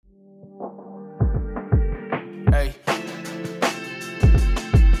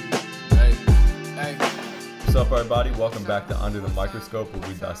everybody. Welcome back to Under the Microscope, where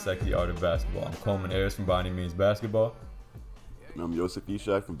we dissect the art of basketball. I'm Coleman Ayers from By Any Means Basketball. And I'm Joseph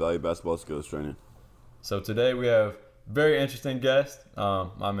Ishak from Valley Basketball Skills Training. So today we have a very interesting guest.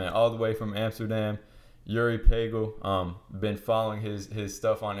 My man all the way from Amsterdam, Yuri Pagel. Been following his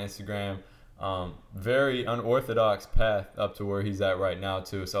stuff on Instagram. Very unorthodox path up to where he's at right now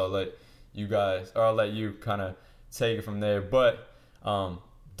too. So I'll let you kind of take it from there. But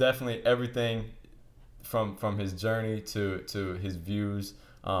definitely everything from his journey to his views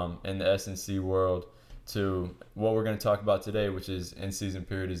in the S&C world to what we're going to talk about today, which is in-season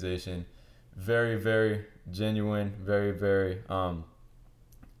periodization. Very, very genuine, very, very,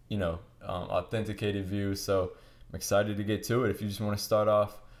 authenticated views. So I'm excited to get to it. If you just want to start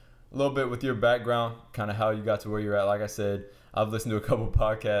off a little bit with your background, kind of how you got to where you're at. Like I said, I've listened to a couple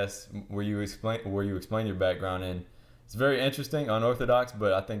podcasts where you explain your background, and it's very interesting, unorthodox,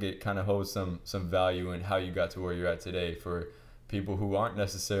 but I think it kind of holds some value in how you got to where you're at today for people who aren't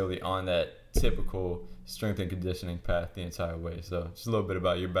necessarily on that typical strength and conditioning path the entire way. So just a little bit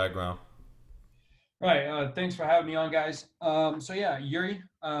about your background. Right. Thanks for having me on, guys. Yuri.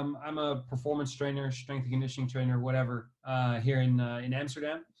 I'm a performance trainer, strength and conditioning trainer, whatever, here in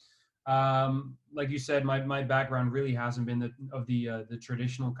Amsterdam. Like you said, my background really hasn't been the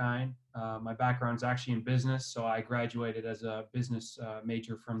traditional kind. My background's actually in business, so I graduated as a business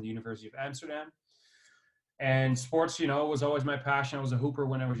major from the University of Amsterdam. And sports, was always my passion. I was a hooper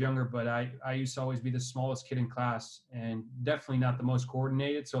when I was younger, but I used to always be the smallest kid in class and definitely not the most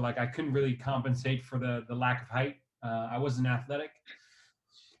coordinated. So I couldn't really compensate for the lack of height. I wasn't athletic.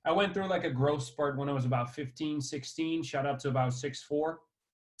 I went through a growth spurt when I was about 15, 16, shot up to about 6'4",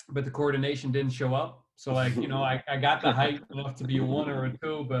 but the coordination didn't show up. So I got the height enough to be a 1 or a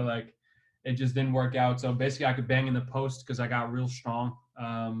 2, but it just didn't work out. So basically I could bang in the post because I got real strong.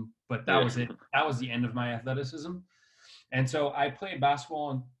 But that was it. That was the end of my athleticism. And so I played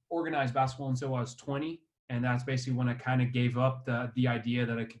basketball and organized basketball until I was 20. And that's basically when I kind of gave up the idea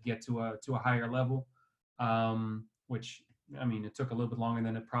that I could get to a higher level, which, it took a little bit longer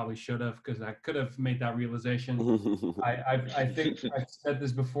than it probably should have, because I could have made that realization. I think I've said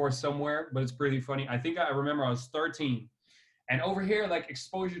this before somewhere, but it's pretty funny. I think I remember I was 13. And over here,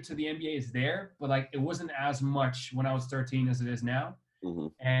 exposure to the NBA is there, but it wasn't as much when I was 13 as it is now. Mm-hmm.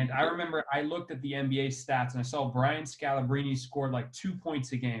 And I remember I looked at the NBA stats and I saw Brian Scalabrine scored 2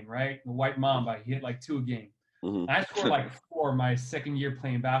 points a game, right? The White Mamba, he hit 2 a game. Mm-hmm. I scored 4 my second year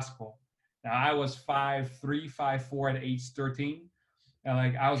playing basketball. Now I was 5'3", 5'4" at age 13.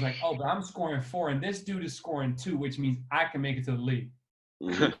 And I was oh, but I'm scoring 4 and this dude is scoring 2, which means I can make it to the league.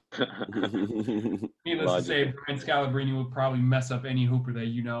 Mm-hmm. Needless to say, Brian Scalabrine would probably mess up any hooper that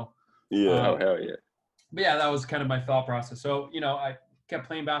you know. Yeah. Oh, hell yeah. But yeah, that was kind of my thought process. So, I kept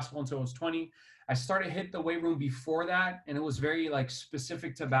playing basketball until I was 20. I started hit the weight room before that, and it was very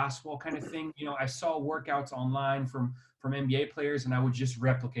specific to basketball kind of thing. I saw workouts online from NBA players, and I would just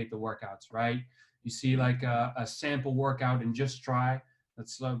replicate the workouts, right? You see a sample workout and just try.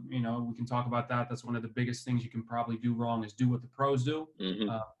 That's we can talk about that. That's one of the biggest things you can probably do wrong is do what the pros do.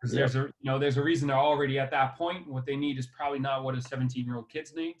 Because there's a reason they're already at that point. What they need is probably not what a 17-year-old kid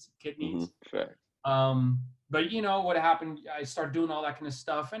needs. Fact. But what happened, I started doing all that kind of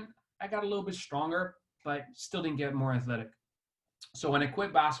stuff and I got a little bit stronger, but still didn't get more athletic. So when I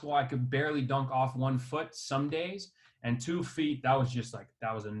quit basketball, I could barely dunk off 1 foot some days, and 2 feet, that was just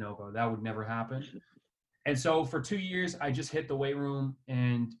that was a no-go. That would never happen. And so for 2 years, I just hit the weight room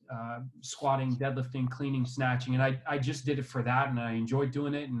and squatting, deadlifting, cleaning, snatching. And I just did it for that. And I enjoyed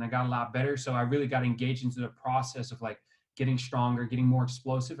doing it and I got a lot better. So I really got engaged into the process of getting stronger, getting more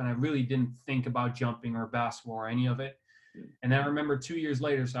explosive. And I really didn't think about jumping or basketball or any of it. And then I remember 2 years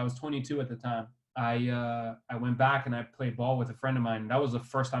later, so I was 22 at the time, I went back and I played ball with a friend of mine. That was the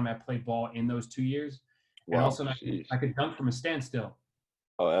first time I played ball in those 2 years. Wow. And also I could dunk from a standstill.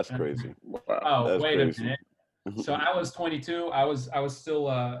 Oh, that's crazy. Wow. That's Oh, wait crazy. a minute. So I was 22. I was still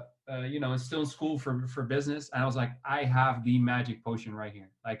still in school for business. And I was I have the magic potion right here.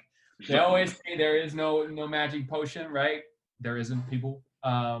 They always say there is no magic potion, right? There isn't, people.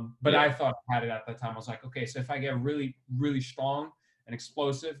 But I thought I had it at that time. I was okay, so if I get really, really strong and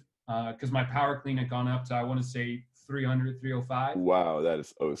explosive, because my power clean had gone up to, I want to say 300, 305. Wow, that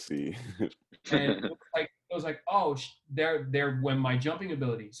is OC. And it was oh, they're when my jumping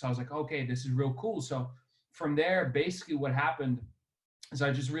ability. So I was okay, this is real cool. So from there, basically what happened is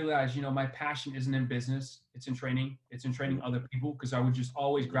I just realized, my passion isn't in business. It's in training. It's in training other people, because I would just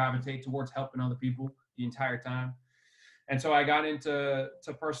always gravitate towards helping other people the entire time. And so I got into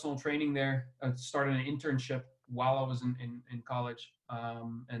personal training there. I started an internship while I was in college.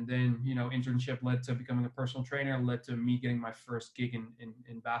 And then, internship led to becoming a personal trainer, led to me getting my first gig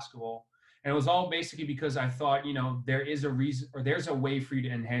in basketball. And it was all basically because I thought, there is a reason, or there's a way for you to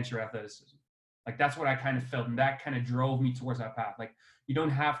enhance your athleticism. Like, that's what I kind of felt. And that kind of drove me towards that path. Like, you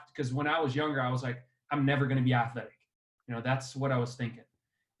don't have, because when I was younger, I was like, I'm never going to be athletic. That's what I was thinking.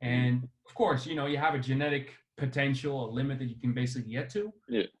 And of course, you have a genetic potential, a limit that you can basically get to.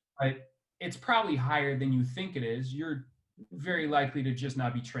 Yeah. But it's probably higher than you think it is. You're very likely to just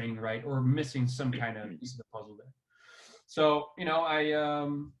not be training right or missing some kind of piece of the puzzle there. So, I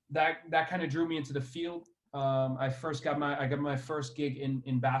that kind of drew me into the field. I got my first gig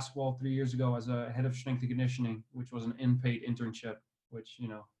in basketball 3 years ago as a head of strength and conditioning, which was an unpaid internship, which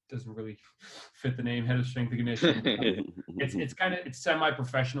doesn't really fit the name, head of strength and conditioning. It's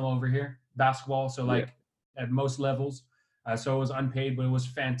semi-professional over here, basketball. So at most levels, so it was unpaid, but it was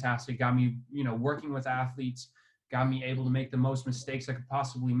fantastic. Got me working with athletes, got me able to make the most mistakes I could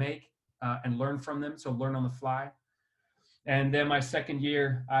possibly make and learn from them. So learn on the fly. And then my second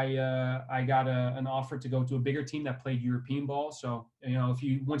year, I got an offer to go to a bigger team that played European ball. So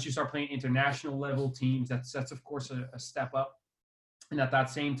once you start playing international level teams, that's of course a step up. And at that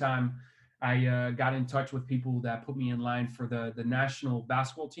same time, I got in touch with people that put me in line for the national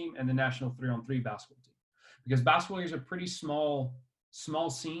basketball team and the national 3-on-3 basketball team, because basketball is a pretty small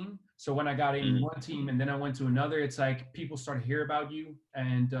scene. So when I got in one team and then I went to another, it's like people start to hear about you,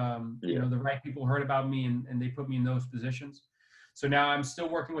 and the right people heard about me, and they put me in those positions. So now I'm still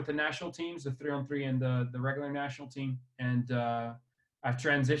working with the national teams, the 3-on-3 and the regular national team, and I've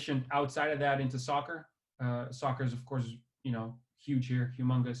transitioned outside of that into soccer. Soccer is, of course, huge here,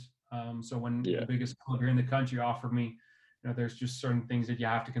 humongous. So when the biggest club here in the country offered me, there's just certain things that you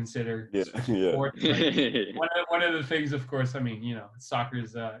have to consider. Yeah. Sport, one of the things, of course, soccer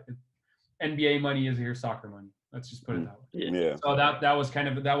is NBA money is here, soccer money. Let's just put it that way. Yeah. So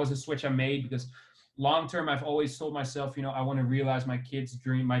that was a switch I made, because long term, I've always told myself, I want to realize my kid's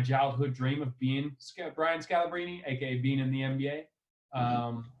dream, my childhood dream of being Brian Scalabrine, aka being in the NBA.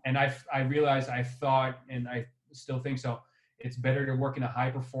 And I realized, I thought, and I still think so, it's better to work in a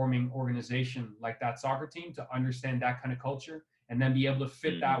high-performing organization like that soccer team to understand that kind of culture, and then be able to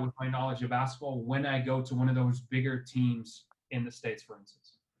fit that with my knowledge of basketball when I go to one of those bigger teams in the States, for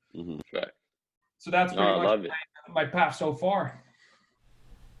instance. Right. So that's pretty much my path so far.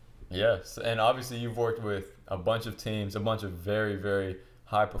 Yes, and obviously you've worked with a bunch of teams, a bunch of very, very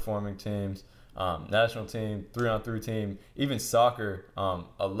high-performing teams, national team, 3-on-3 team, even soccer.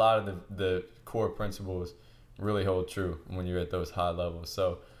 A lot of the core principles really hold true when you're at those high levels.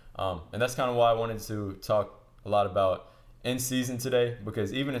 So, and that's kind of why I wanted to talk a lot about in season today,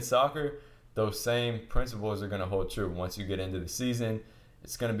 because even in soccer, those same principles are going to hold true. Once you get into the season,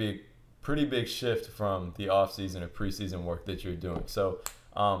 it's going to be a pretty big shift from the off season or preseason work that you're doing. So,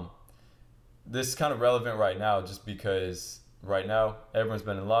 this is kind of relevant right now, just because right now everyone's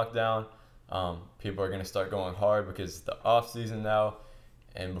been in lockdown. People are going to start going hard because it's the off season now,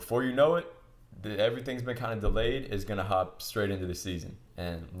 and before you know it, everything's been kind of delayed, is going to hop straight into the season.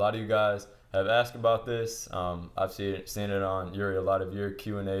 And a lot of you guys have asked about this. I've seen it on Yuri, a lot of your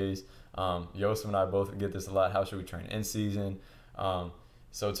Q&As. Joseph and I both get this a lot. How should we train in season?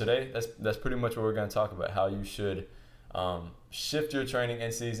 So today, that's pretty much what we're going to talk about, how you should shift your training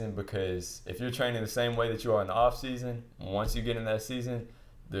in season, because if you're training the same way that you are in the off season, once you get in that season,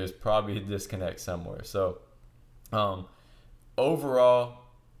 there's probably a disconnect somewhere. So overall,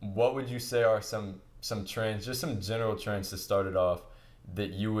 what would you say are some trends, just some general trends to start it off,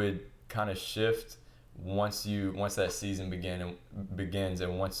 that you would kind of shift once that season begins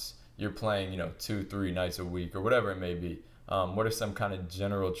and once you're playing 2-3 nights a week or whatever it may be? What are some kind of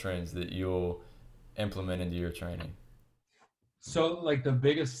general trends that you'll implement into your training? So, like, the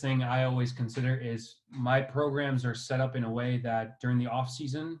biggest thing I always consider is my programs are set up in a way that during the off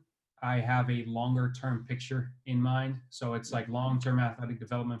season, I have a longer term picture in mind. So it's like long-term athletic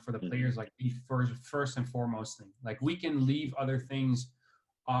development for the players, like the first and foremost thing. Like, we can leave other things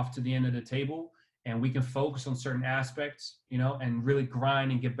off to the end of the table, and we can focus on certain aspects, and really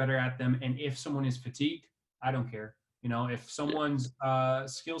grind and get better at them. And if someone is fatigued, I don't care. If someone's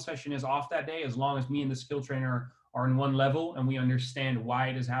skill session is off that day, as long as me and the skill trainer are in one level and we understand why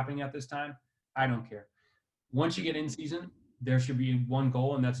it is happening at this time, I don't care. Once you get in season, there should be one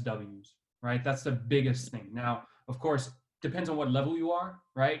goal, and that's W's, right? That's the biggest thing. Now, of course, depends on what level you are,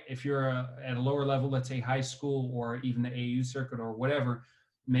 right? If you're at a lower level, let's say high school or even the AAU circuit or whatever,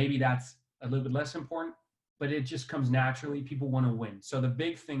 maybe that's a little bit less important, but it just comes naturally. People want to win. So the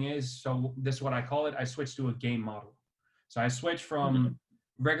big thing is, so this is what I call it, I switched to a game model. So I switched from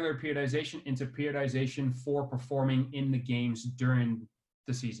regular periodization into periodization for performing in the games during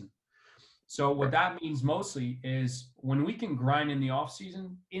the season. So what that means mostly is when we can grind in the off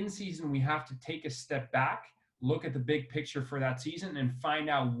season, in season, we have to take a step back, look at the big picture for that season and find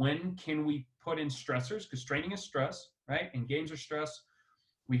out when can we put in stressors, because training is stress, right? And games are stress.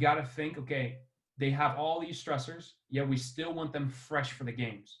 We got to think, okay, they have all these stressors, yet we still want them fresh for the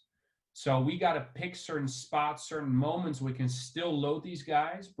games. So we got to pick certain spots, certain moments we can still load these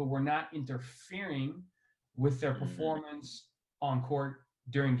guys, but we're not interfering with their performance on court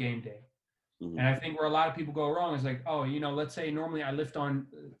during game day. And I think where a lot of people go wrong is like, oh, let's say normally I lift on,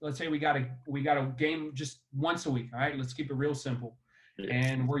 let's say we got a game just once a week. All right, let's keep it real simple.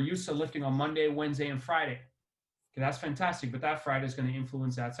 And we're used to lifting on Monday, Wednesday, and Friday. Okay, that's fantastic, but that Friday is going to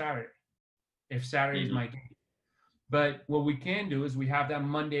influence that Saturday. If Saturday is my game. But what we can do is we have that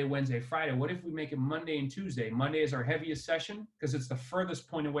Monday, Wednesday, Friday. What if we make it Monday and Tuesday? Monday is our heaviest session because it's the furthest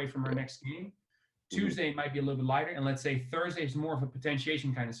point away from our next game. Tuesday might be a little bit lighter. And let's say Thursday is more of a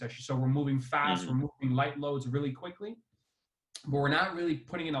potentiation kind of session. So we're moving fast, we're moving light loads really quickly, but we're not really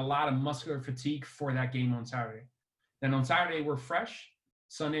putting in a lot of muscular fatigue for that game on Saturday. Then on Saturday, we're fresh.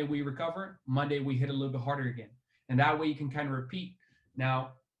 Sunday, we recover. Monday, we hit a little bit harder again. And that way you can kind of repeat.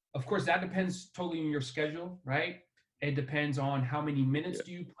 Now, of course, that depends totally on your schedule, right? It depends on how many minutes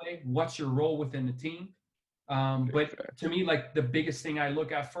do you play, what's your role within the team. But to me, like the biggest thing I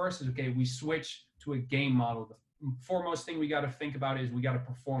look at first is, okay, we switch to a game model. The foremost thing we got to think about is we got to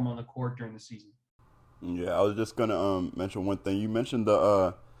perform on the court during the season. Yeah, I was just gonna mention one thing. You mentioned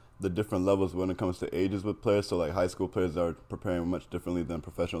the different levels when it comes to ages with players. So like high school players are preparing much differently than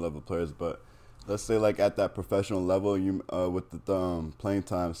professional level players. But let's say like at that professional level, you with the playing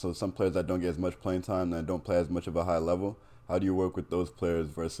time. So some players that don't get as much playing time and don't play as much of a high level. How do you work with those players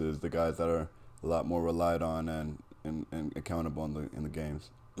versus the guys that are a lot more relied on and accountable in the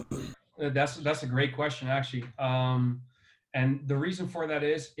games? That's a great question, actually. And the reason for that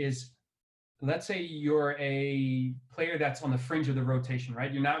is let's say you're a player that's on the fringe of the rotation,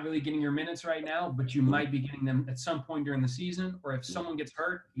 right? You're not really getting your minutes right now, but you might be getting them at some point during the season, or if someone gets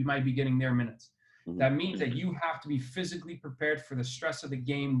hurt, you might be getting their minutes. That means that you have to be physically prepared for the stress of the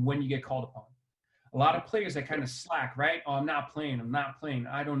game when you get called upon. A lot of players that kind of slack, right? Oh, I'm not playing.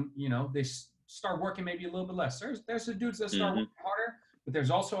 I don't, they start working maybe a little bit less. There's the dudes that start working harder, but there's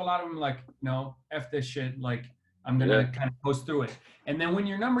also a lot of them like, no, F this shit. Like, I'm going to kind of post through it. And then when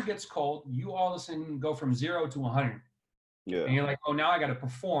your number gets called, you all of a sudden go from 0 to 100. Yeah. And you're like, oh, now I got to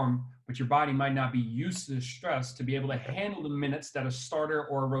perform, but your body might not be used to the stress to be able to handle the minutes that a starter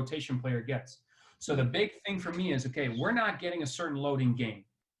or a rotation player gets. So the big thing for me is, okay, we're not getting a certain loading game,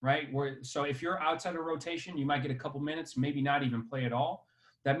 right? So if you're outside of rotation, you might get a couple minutes, maybe not even play at all.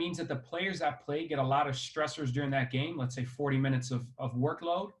 That means that the players that play get a lot of stressors during that game, let's say 40 minutes of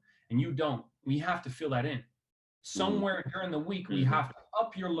workload, and you don't. We have to fill that in. Somewhere during the week, we have to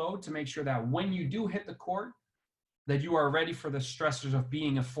up your load to make sure that when you do hit the court, that you are ready for the stressors of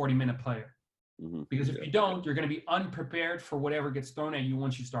being a 40-minute player. Because if you don't, you're going to be unprepared for whatever gets thrown at you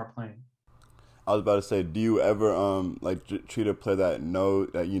once you start playing. I was about to say, do you ever treat a player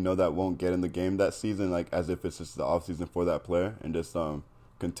that that won't get in the game that season, like as if it's just the off season for that player, and just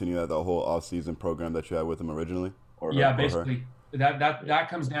continue the whole off season program that you had with him originally? Basically. That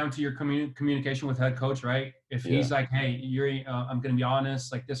comes down to your communication with head coach, right? If he's like, hey, Yuri, I'm going to be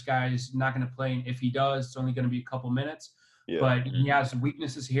honest, like this guy's not going to play. And if he does, it's only going to be a couple minutes. But he has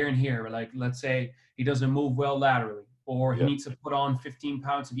weaknesses here and here. Like, let's say he doesn't move well laterally, or he needs to put on 15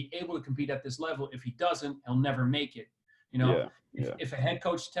 pounds to be able to compete at this level. If he doesn't, he'll never make it. If a head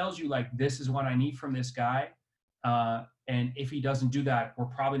coach tells you, like, this is what I need from this guy, and if he doesn't do that, we're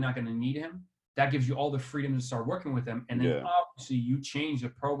probably not going to need him. That gives you all the freedom to start working with them. And then obviously you change the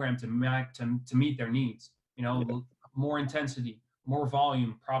program to meet their needs, more intensity, more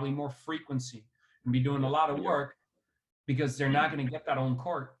volume, probably more frequency, and be doing a lot of work because they're not going to get that on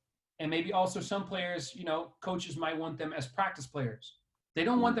court. And maybe also some players, coaches might want them as practice players. They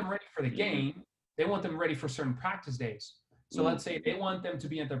don't want them ready for the game. They want them ready for certain practice days. So let's say they want them to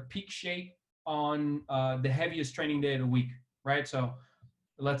be at their peak shape on the heaviest training day of the week, right? So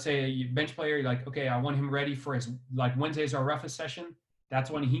let's say a bench player, you're like, okay, I want him ready for his, like Wednesday's our roughest session. That's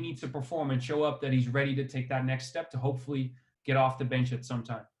when he needs to perform and show up that he's ready to take that next step to hopefully get off the bench at some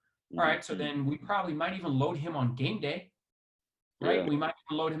time. All right, so then we probably might even load him on game day, right? We might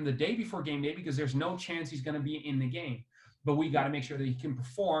even load him the day before game day because there's no chance he's going to be in the game. But we got to make sure that he can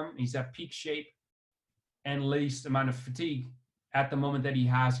perform. He's at peak shape and least amount of fatigue at the moment that he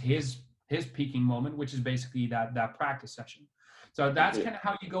has his peaking moment, which is basically that practice session. So that's kind of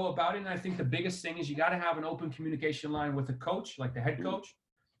how you go about it. And I think the biggest thing is you got to have an open communication line with the coach, like the head coach,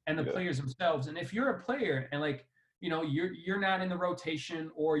 and the players themselves. And if you're a player and like, you're not in the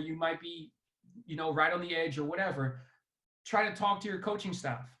rotation, or you might be, right on the edge or whatever, try to talk to your coaching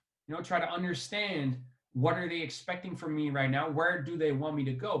staff, try to understand what are they expecting from me right now? Where do they want me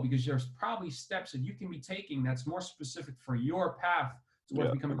to go? Because there's probably steps that you can be taking that's more specific for your path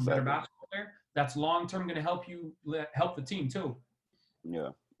towards becoming a better basketball player. That's long-term going to help you help the team too. Yeah,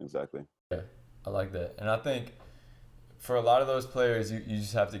 exactly. Yeah, I like that. And I think for a lot of those players, you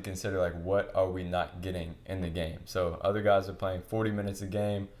just have to consider, like, what are we not getting in the game? So other guys are playing 40 minutes a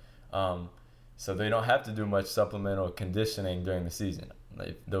game, so they don't have to do much supplemental conditioning during the season.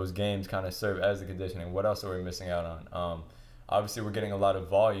 Like, those games kind of serve as the conditioning. What else are we missing out on? Obviously, we're getting a lot of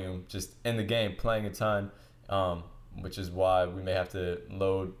volume just in the game, playing a ton, which is why we may have to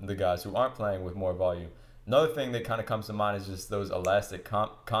load the guys who aren't playing with more volume. Another thing that kind of comes to mind is just those elastic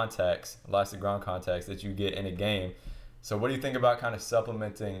ground contacts that you get in a game. So what do you think about kind of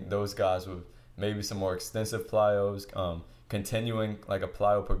supplementing those guys with maybe some more extensive plyos, continuing like a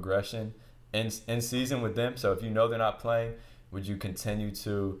plyo progression in season with them? So if they're not playing, would you continue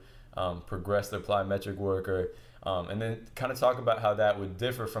to progress their plyometric work, and then kind of talk about how that would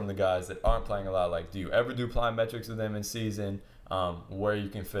differ from the guys that aren't playing a lot? Like, do you ever do plyometrics with them in season, where you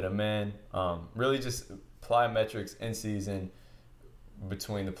can fit them in? Really just plyometrics in season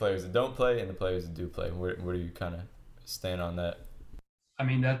between the players that don't play and the players that do play. Where do you kind of stand on that? I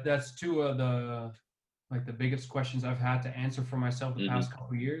mean, that's two of the biggest questions I've had to answer for myself the past couple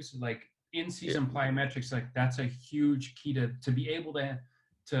of years. Like, in-season plyometrics, like, that's a huge key to be able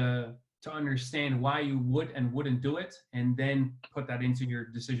to understand why you would and wouldn't do it, and then put that into your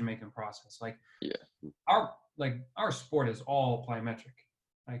decision-making process. Like, our sport is all plyometric.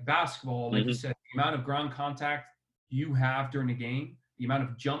 Like basketball, like you said, the amount of ground contact you have during the game, the amount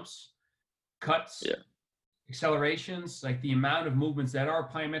of jumps, cuts, accelerations, like the amount of movements that are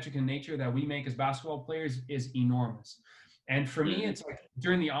plyometric in nature that we make as basketball players is enormous. And for me, it's like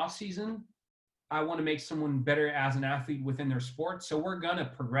during the off season, I want to make someone better as an athlete within their sport. So we're going to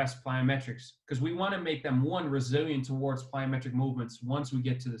progress plyometrics because we want to make them, one, resilient towards plyometric movements once we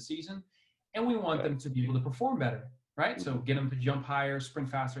get to the season. And we want them to be able to perform better, right? So get them to jump higher, sprint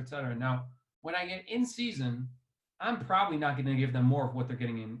faster, et cetera. Now, when I get in season, I'm probably not going to give them more of what they're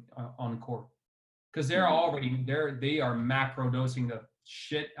getting in on the court, because they are macro dosing the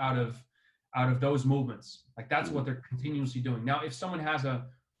shit out of those movements. Like, that's what they're continuously doing. Now, if someone has a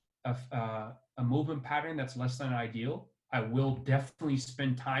movement pattern that's less than ideal, I will definitely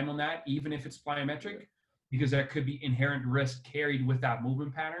spend time on that, even if it's plyometric, because there could be inherent risk carried with that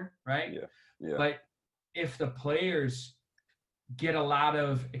movement pattern, right? Yeah. But if the players get a lot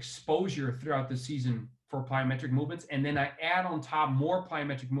of exposure throughout the season for plyometric movements, and then I add on top more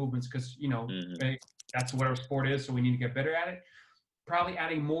plyometric movements because, that's what our sport is, so we need to get better at it. Probably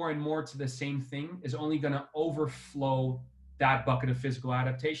adding more and more to the same thing is only going to overflow that bucket of physical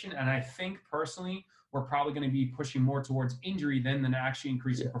adaptation. And I think personally, we're probably going to be pushing more towards injury than actually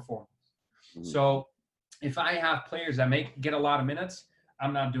increasing performance. So if I have players that get a lot of minutes,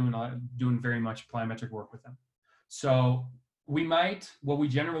 I'm not doing very much plyometric work with them. So what we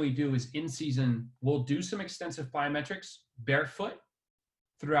generally do is in season, we'll do some extensive plyometrics barefoot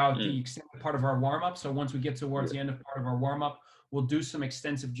throughout the extended part of our warm up. So once we get towards the end of part of our warm up, we'll do some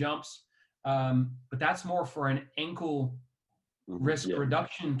extensive jumps. But that's more for an ankle risk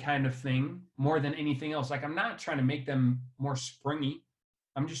reduction kind of thing more than anything else. Like, I'm not trying to make them more springy.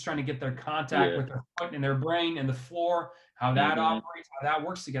 I'm just trying to get their contact with their foot and their brain and the floor, how that operates, how that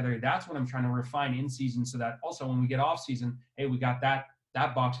works together. That's what I'm trying to refine in season, so that also when we get off season, hey, we got that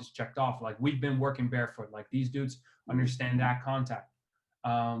box is checked off. Like, we've been working barefoot. Like, these dudes understand that contact.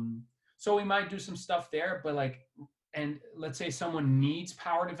 So we might do some stuff there, but and let's say someone needs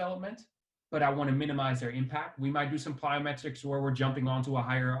power development, but I want to minimize their impact. We might do some plyometrics where we're jumping onto a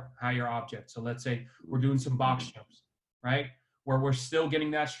higher object. So let's say we're doing some box jumps, right? Where we're still getting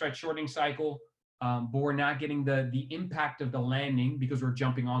that stretch shortening cycle, but we're not getting the impact of the landing because we're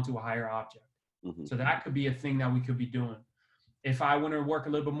jumping onto a higher object. So that could be a thing that we could be doing. If I want to work a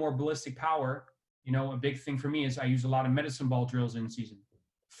little bit more ballistic power, a big thing for me is I use a lot of medicine ball drills in season.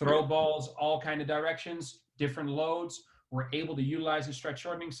 Throw balls, all kind of directions, different loads. We're able to utilize the stretch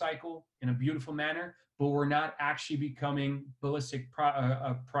shortening cycle in a beautiful manner, but we're not actually becoming ballistic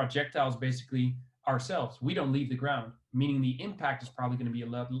projectiles basically ourselves. We don't leave the ground, meaning the impact is probably going to be a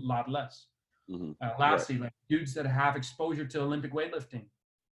lot less. Lastly, like dudes that have exposure to Olympic weightlifting,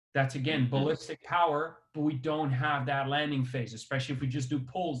 that's again ballistic power, but we don't have that landing phase, especially if we just do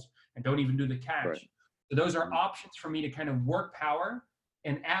pulls and don't even do the catch. So those are options for me to kind of work power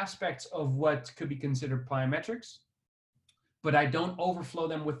and aspects of what could be considered plyometrics, but I don't overflow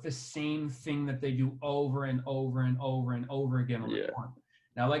them with the same thing that they do over and over and over and over again on the court.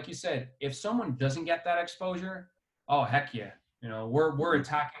 Now, like you said, if someone doesn't get that exposure, oh heck yeah, we're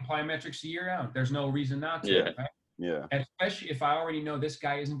attacking plyometrics a year out. There's no reason not to, right? Yeah. Especially if I already know this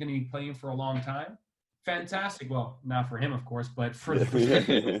guy isn't going to be playing for a long time. Fantastic. Well, not for him, of course, but for the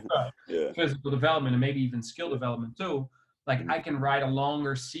physical development and maybe even skill development too. Like I can ride a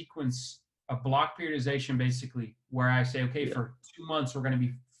longer sequence of block periodization, basically, where I say, okay, for 2 months, we're going to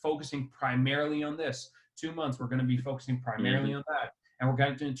be focusing primarily on this. 2 months, we're going to be focusing primarily on that. And we're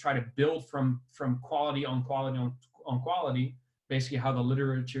going to try to build from quality on quality on quality, basically how the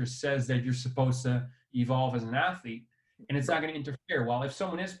literature says that you're supposed to evolve as an athlete. And it's not going to interfere. Well, if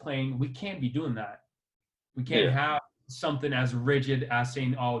someone is playing, we can't be doing that. We can't have something as rigid as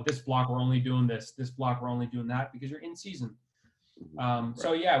saying, oh, this block we're only doing this block we're only doing that, because you're in season.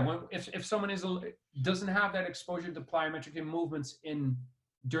 So yeah, if someone doesn't have that exposure to plyometric movements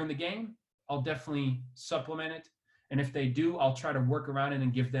during the game, I'll definitely supplement it. And if they do, I'll try to work around it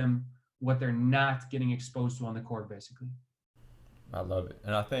and give them what they're not getting exposed to on the court, basically. I love it.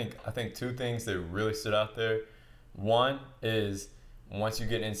 And I think two things that really stood out there. One is once you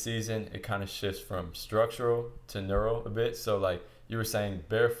get in season, it kind of shifts from structural to neural a bit. So like you were saying,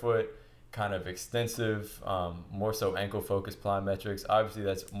 barefoot, kind of extensive, more so ankle-focused plyometrics. Obviously,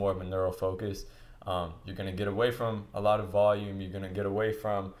 that's more of a neural focus. You're going to get away from a lot of volume. You're going to get away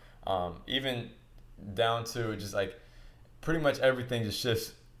from even down to just like pretty much everything just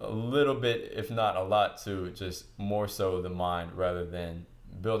shifts a little bit, if not a lot, to just more so the mind rather than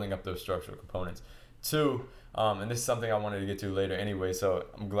building up those structural components. Two, and this is something I wanted to get to later anyway, so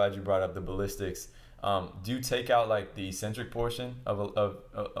I'm glad you brought up the ballistics. Do you take out like the eccentric portion of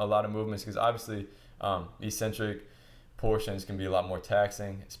a lot of movements? Because obviously eccentric portions can be a lot more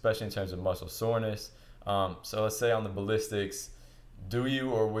taxing, especially in terms of muscle soreness. So let's say on the ballistics, do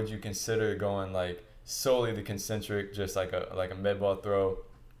you or would you consider going like solely the concentric, just like a med ball throw,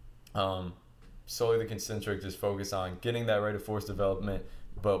 solely the concentric, just focus on getting that rate of force development,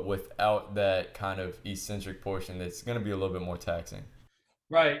 but without that kind of eccentric portion that's going to be a little bit more taxing?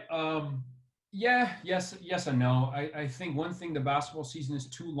 Right. Yes and no. I think one thing, the basketball season is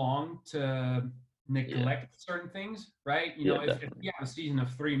too long to neglect certain things, right? If you have a season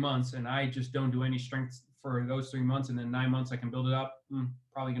of 3 months and I just don't do any strength for those 3 months and then 9 months I can build it up,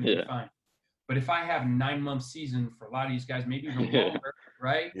 probably going to be fine. But if I have 9 month season for a lot of these guys, maybe even longer,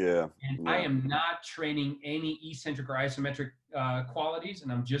 right? And I am not training any eccentric or isometric qualities,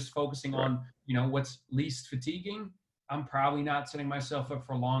 and I'm just focusing on, what's least fatiguing, I'm probably not setting myself up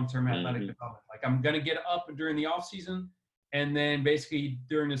for long-term athletic development. Like I'm going to get up during the off season, and then basically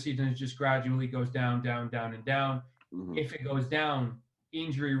during the season, it just gradually goes down, down, down, and down. If it goes down,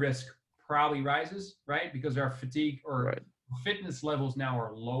 injury risk probably rises, right? Because our fatigue or fitness levels now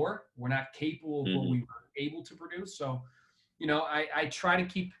are lower. We're not capable of what we were able to produce. So, I try to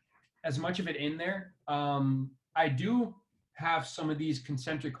keep as much of it in there. I do have some of these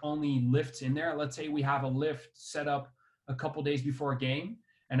concentric only lifts in there. Let's say we have a lift set up a couple days before a game,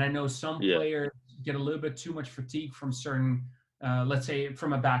 and I know some players get a little bit too much fatigue from certain, let's say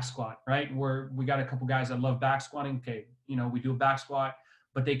from a back squat, right? Where we got a couple guys that love back squatting. Okay, we do a back squat,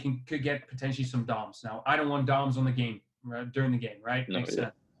 but they could get potentially some DOMs. Now, I don't want DOMs on the game, right, during the game, right? Makes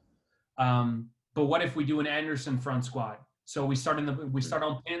sense. But what if we do an Anderson front squat? So we start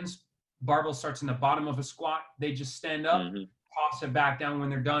on pins. Barbell starts in the bottom of a squat. They just stand up, toss it back down when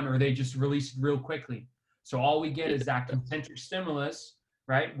they're done, or they just release it real quickly. So all we get is that concentric stimulus,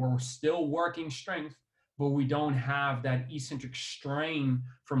 right? Where we're still working strength, but we don't have that eccentric strain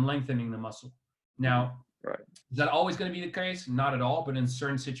from lengthening the muscle. Now, is that always going to be the case? Not at all, but in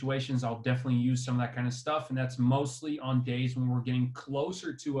certain situations, I'll definitely use some of that kind of stuff, and that's mostly on days when we're getting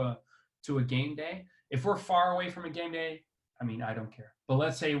closer to a game day. If we're far away from a game day, I don't care. But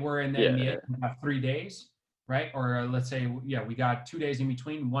let's say we're in the NBA and have 3 days, right? Or let's say, we got 2 days in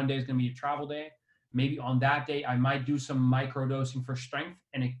between. One day is going to be a travel day. Maybe on that day, I might do some micro dosing for strength,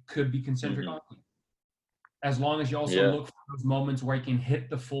 and it could be concentric only. As long as you also look for those moments where you can hit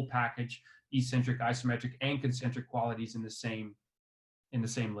the full package, eccentric, isometric, and concentric qualities in the same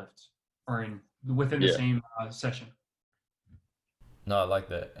lifts or within the same session. No, I like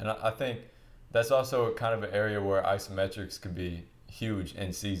that. And I think that's also kind of an area where isometrics could be huge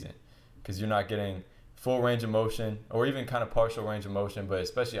in season, because you're not getting full range of motion or even kind of partial range of motion, but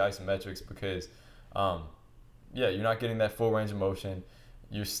especially isometrics because, you're not getting that full range of motion.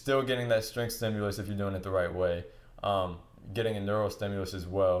 You're still getting that strength stimulus if you're doing it the right way, getting a neural stimulus as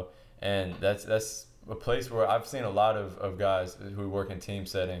well. And that's a place where I've seen a lot of guys who work in team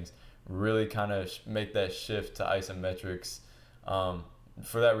settings really kind of make that shift to isometrics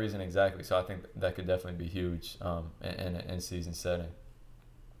For that reason exactly. So I think that could definitely be huge in an in-season setting.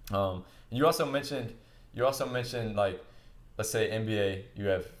 You also mentioned like, let's say NBA, you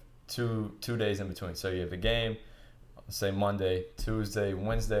have two days in between. So you have the game, let's say Monday, Tuesday,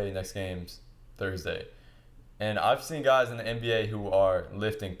 Wednesday, next game's Thursday. And I've seen guys in the NBA who are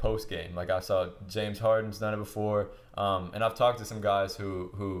lifting post game. Like I saw James Harden's done it before, and I've talked to some guys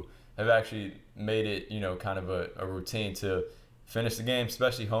who have actually made it, kind of a routine to finish the game,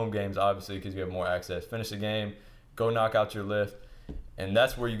 especially home games, obviously, because you have more access. Finish the game, go knock out your lift, and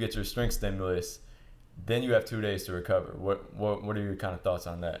that's where you get your strength stimulus. Then you have 2 days to recover. What are your kind of thoughts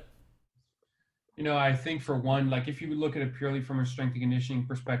on that? I think for one, like if you look at it purely from a strength and conditioning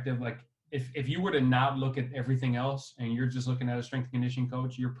perspective, like if you were to not look at everything else and you're just looking at a strength and conditioning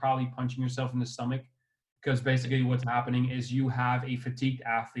coach, you're probably punching yourself in the stomach, because basically what's happening is you have a fatigued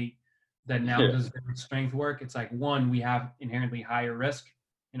athlete that now does their strength work. It's like, one, we have inherently higher risk.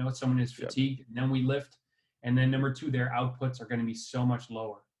 Someone is fatigued, and then we lift. And then number two, their outputs are going to be so much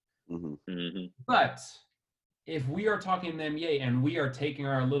lower. But if we are talking NBA and we are taking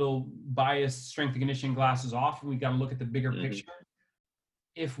our little biased strength and conditioning glasses off, and we got to look at the bigger picture.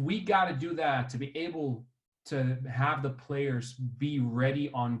 If we got to do that to be able to have the players be ready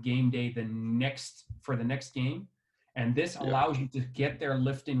on game day for the next game, and this allows you to get their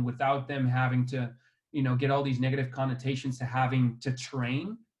lifting without them having to, get all these negative connotations to having to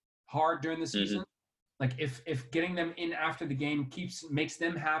train hard during the season. Like if getting them in after the game makes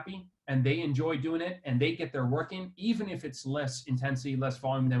them happy and they enjoy doing it and they get their work in, even if it's less intensity, less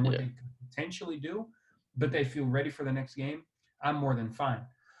volume than what they could potentially do, but they feel ready for the next game, I'm more than fine.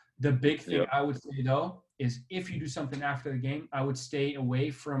 The big thing I would say, though, is if you do something after the game, I would stay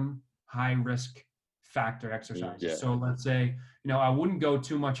away from high risk factor exercises. So let's say, I wouldn't go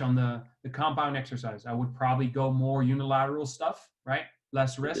too much on the compound exercise. I would probably go more unilateral stuff, right?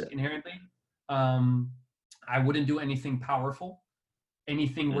 Less risk inherently. I wouldn't do anything powerful,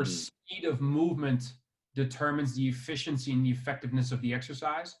 anything where speed of movement determines the efficiency and the effectiveness of the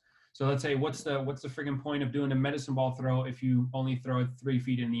exercise. So let's say, what's the friggin' point of doing a medicine ball throw if you only throw it 3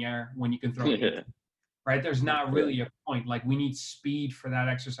 feet in the air when you can throw it, right? There's not really a point. Like, we need speed for that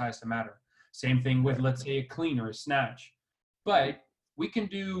exercise to matter. Same thing with, let's say, a clean or a snatch. But we can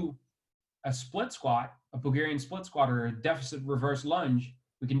do a split squat, a Bulgarian split squat, or a deficit reverse lunge.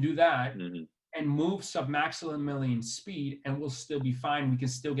 We can do that and move submaximally speed, and we'll still be fine. We can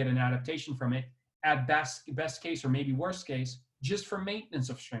still get an adaptation from it at best case, or maybe worst case, just for maintenance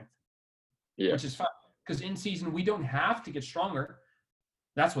of strength, which is fine. Because in season, we don't have to get stronger.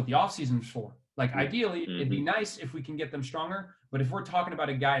 That's what the off season is for. Like, ideally, it'd be nice if we can get them stronger. But if we're talking about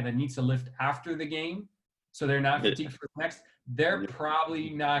a guy that needs to lift after the game, so they're not fatigued for the next, they're probably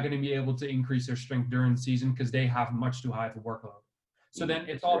not going to be able to increase their strength during the season because they have much too high of a workload. So then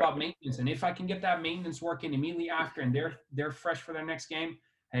it's all about maintenance. And if I can get that maintenance working immediately after and they're fresh for their next game,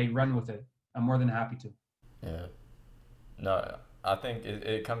 hey, run with it. I'm more than happy to. Yeah. No, I think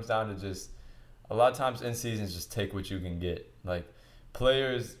it comes down to just a lot of times in seasons, just take what you can get. Like,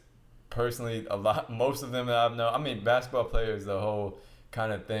 players, personally, most of them that I've known, I mean, basketball players, the whole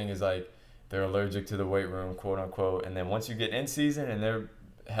kind of thing is like they're allergic to the weight room, quote unquote. And then once you get in season and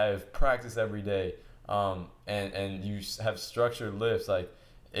they have practice every day, and you have structured lifts, like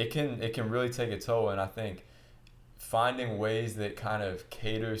it can really take a toll. And I think finding ways that kind of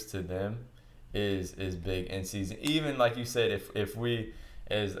caters to them is big in season. Even like you said, if we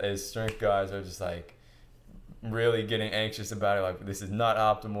as strength guys are just like really getting anxious about it, like this is not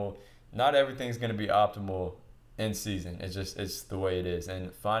optimal. Not everything's going to be optimal in season. It's the way it is,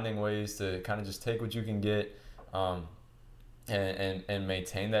 and finding ways to kind of just take what you can get, and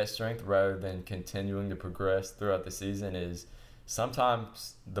maintain that strength rather than continuing to progress throughout the season is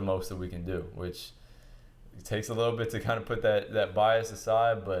sometimes the most that we can do, which it takes a little bit to kind of put that bias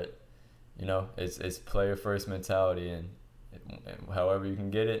aside, but it's player first mentality, and however you can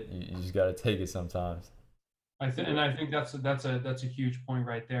get it, you just got to take it sometimes. I think that's a huge point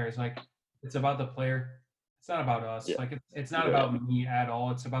right there. It's like, it's about the player. It's not about us. Like, it's not about me at all.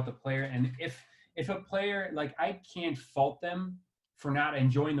 It's about the player. And if a player, like, I can't fault them for not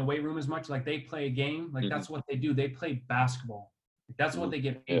enjoying the weight room as much. Like, they play a game. Like, that's what they do. They play basketball. Like, that's what they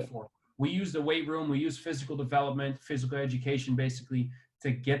get paid for. We use the weight room. We use physical development, physical education, basically,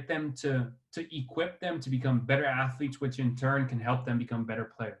 to get them to equip them to become better athletes, which in turn can help them become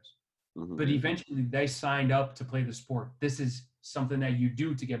better players. But eventually they signed up to play the sport. This is something that you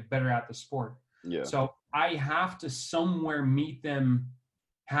do to get better at the sport. So I have to somewhere meet them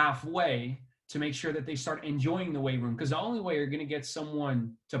halfway to make sure that they start enjoying the weight room. Because the only way you're going to get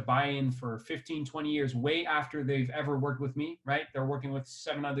someone to buy in for 15, 20 years, way after they've ever worked with me, right? They're working with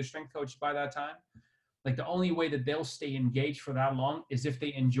 7 other strength coaches by that time. Like the only way that they'll stay engaged for that long is if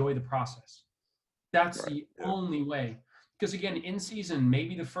they enjoy the process. That's the only way. Because again, in season,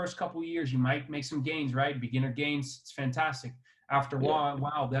 maybe the first couple of years, you might make some gains, right? Beginner gains, it's fantastic. After a while,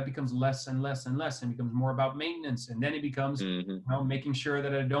 wow, that becomes less and less and less, and becomes more about maintenance. And then it becomes making sure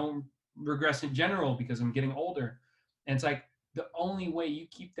that I don't regress in general because I'm getting older. And it's like the only way you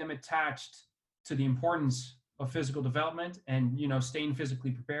keep them attached to the importance of physical development and, staying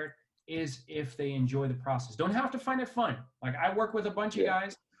physically prepared is if they enjoy the process. Don't have to find it fun. Like I work with a bunch of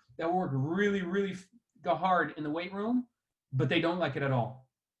guys that work really, really hard in the weight room, but they don't like it at all.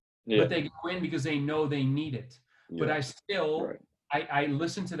 But they go in because they know they need it. But I still, I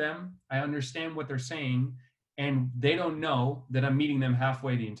listen to them. I understand what they're saying, and they don't know that I'm meeting them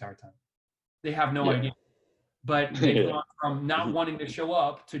halfway the entire time. They have no idea. But they've gone from not wanting to show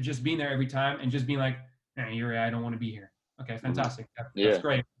up to just being there every time and just being like, Yuri, I don't want to be here. Okay, fantastic. That's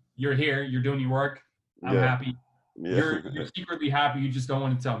great. You're here. You're doing your work. I'm happy. You're secretly happy. You just don't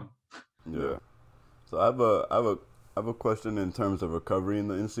want to tell me. Yeah. So I have a question in terms of recovery in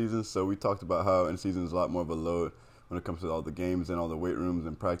the in-season. So we talked about how in-season is a lot more of a load when it comes to all the games and all the weight rooms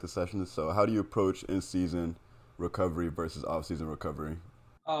and practice sessions. So how do you approach in-season recovery versus off-season recovery?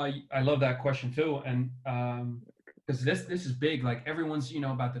 I love that question too, and because this is big. Like everyone's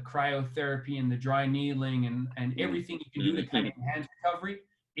about the cryotherapy and the dry needling and everything you can do to kind of enhance recovery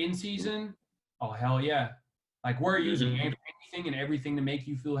in season. Oh hell yeah! Like we're using anything and everything to make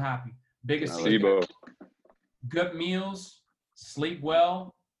you feel happy. Biggest thing, good meals, sleep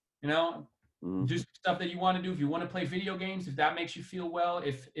well. Do stuff that you want to do. If you want to play video games, if that makes you feel well,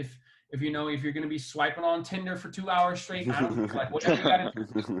 if you're going to be swiping on Tinder for 2 hours straight, I don't care. Like whatever you got to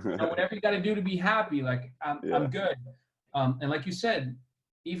do, whatever you got to do to be happy. Like I'm good. And like you said,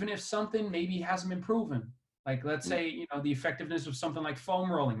 even if something maybe hasn't been proven, like let's say the effectiveness of something like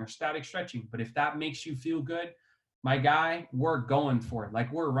foam rolling or static stretching, but if that makes you feel good, my guy, we're going for it.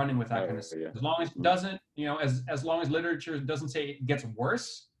 Like we're running with that kind of stuff. As long as it doesn't, as long as literature doesn't say it gets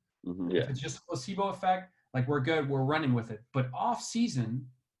worse. If it's just a placebo effect, like we're good, we're running with it. But off season,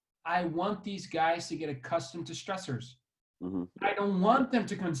 I want these guys to get accustomed to stressors. I don't want them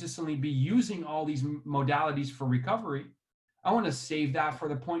to consistently be using all these modalities for recovery. I want to save that for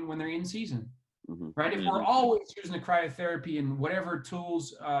the point when they're in season, right? If we're always using the cryotherapy and whatever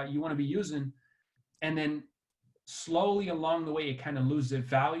tools you want to be using, and then slowly along the way, it kind of loses its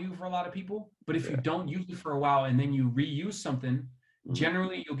value for a lot of people. But if you don't use it for a while and then you reuse something,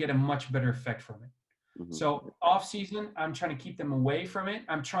 generally you'll get a much better effect from it. So off season, I'm trying to keep them away from it.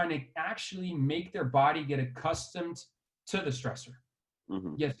 I'm trying to actually make their body get accustomed to the stressor.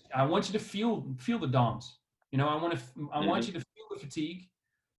 Yes, I want you to feel the DOMS. I want you to feel the fatigue,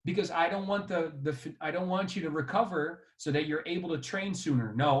 because I don't want I don't want you to recover so that you're able to train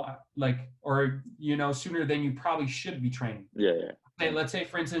sooner. No, sooner than you probably should be training. Let's say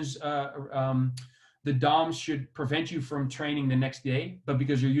for instance, the DOMS should prevent you from training the next day, but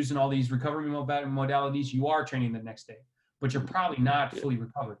because you're using all these recovery modalities, you are training the next day, but you're probably not fully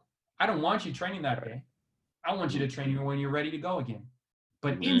recovered. I don't want you training that day. I want you to train you when you're ready to go again.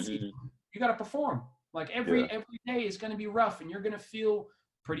 But in season, you got to perform. Like every day is going to be rough, and you're going to feel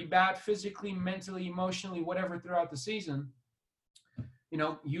pretty bad physically, mentally, emotionally, whatever throughout the season.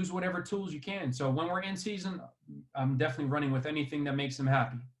 Use whatever tools you can. So when we're in season, I'm definitely running with anything that makes them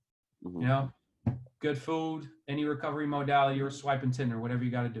happy. Good food, any recovery modality, or swiping Tinder, whatever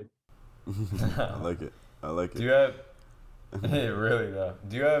you got to do. I like it. Do you have? Hey, really though.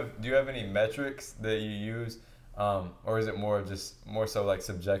 Do you have any metrics that you use, or is it more so like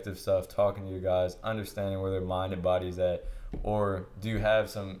subjective stuff, talking to you guys, understanding where their mind and body's at, or do you have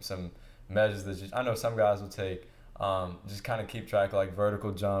some measures that I know some guys will take, just kind of keep track of like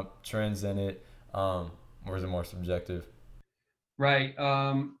vertical jump trends in it, or is it more subjective? Right.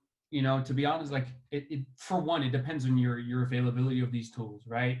 To be honest, like it for one, it depends on your availability of these tools,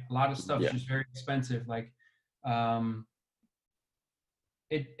 right? A lot of stuff is just very expensive. Like,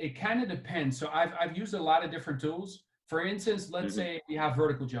 it kind of depends. So I've used a lot of different tools. For instance, let's say we have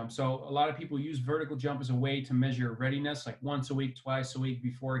vertical jump. So a lot of people use vertical jump as a way to measure readiness, like once a week, twice a week,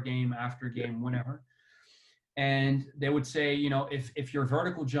 before a game, after a game, whenever. And they would say, if your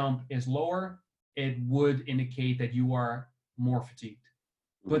vertical jump is lower, it would indicate that you are more fatigued.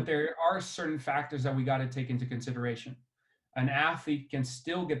 But there are certain factors that we got to take into consideration. An athlete can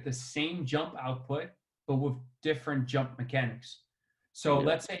still get the same jump output, but with different jump mechanics. So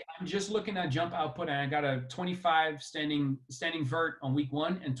let's say I'm just looking at jump output and I got a 25 standing vert on week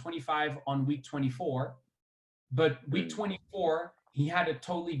 1 and 25 on week 24. But week 24, he had a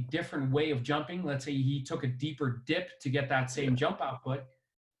totally different way of jumping. Let's say he took a deeper dip to get that same jump output.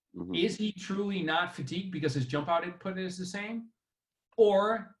 Is he truly not fatigued because his jump output is the same?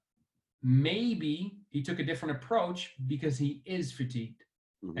 Or maybe he took a different approach because he is fatigued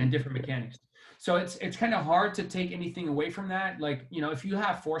and different mechanics. So it's kind of hard to take anything away from that. Like, if you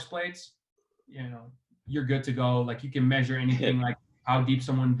have force plates, you're good to go. Like, you can measure anything like how deep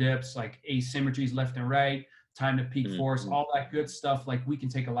someone dips, like asymmetries left and right, time to peak force, all that good stuff. Like, we can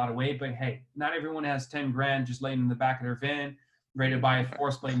take a lot away, but hey, not everyone has 10 grand just laying in the back of their van, ready to buy a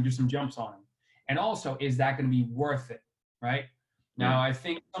force plate and do some jumps on them. And also, is that going to be worth it? Right? Now, I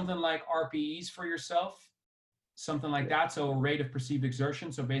think something like RPEs for yourself, something like that. So a rate of perceived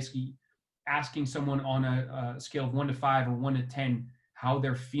exertion. So basically asking someone on a scale of 1 to 5 or 1 to 10, how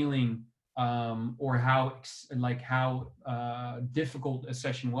they're feeling, or how difficult a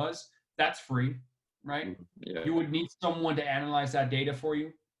session was. That's free, right? Yeah. You would need someone to analyze that data for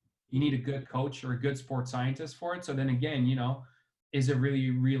you. You need a good coach or a good sports scientist for it. So then again, is it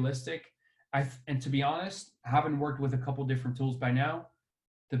really realistic? And to be honest, having worked with a couple different tools by now,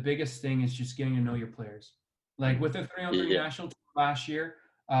 the biggest thing is just getting to know your players. Like with the 300 national team last year,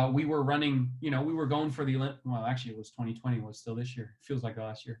 we were running, we were going for the well, actually it was 2020, it was still this year. It feels like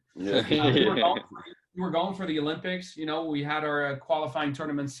last year. Yeah. We were going for the Olympics. We had our qualifying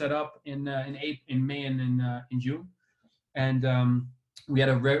tournaments set up in May and in June, and we had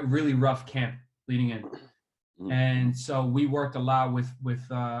a really rough camp leading in. And so we worked a lot with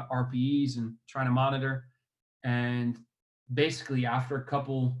RPEs and trying to monitor. And basically after a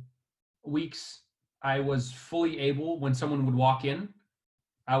couple weeks, I was fully able, when someone would walk in,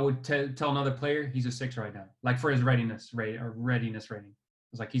 I would tell another player, he's a 6 right now, like for his readiness rating. It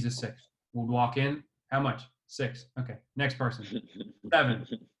was like, he's a 6. Would walk in, how much? 6. Okay, next person, 7.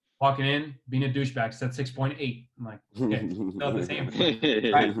 Walking in, being a douchebag, said 6.8. I'm like, okay, still the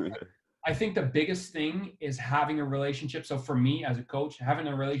same. Right? I think the biggest thing is having a relationship. So for me as a coach, having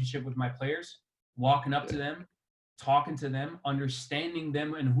a relationship with my players, walking up to them, talking to them, understanding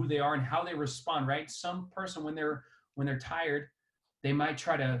them and who they are and how they respond, right? Some person when they're tired, they might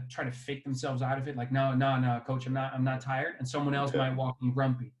try to fake themselves out of it. Like, no, coach, I'm not tired. And someone else might walk in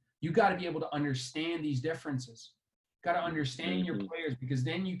grumpy. You got to be able to understand these differences. Got to understand your players, because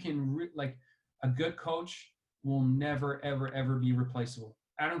then you can like a good coach will never, ever, ever be replaceable.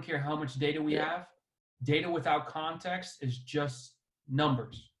 I don't care how much data we have. Data without context is just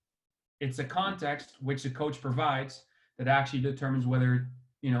numbers. It's a context which the coach provides that actually determines whether,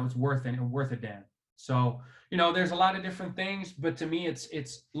 it's worth a damn. So, there's a lot of different things, but to me,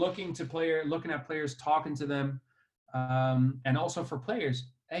 it's looking at players, talking to them, and also for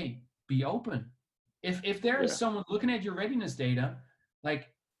players, hey, be open. If there is someone looking at your readiness data, like,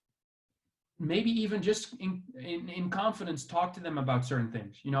 maybe even just in confidence, talk to them about certain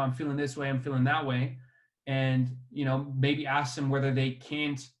things. I'm feeling this way, I'm feeling that way. And, maybe ask them whether they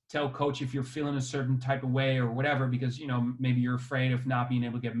can't tell coach if you're feeling a certain type of way or whatever, because, maybe you're afraid of not being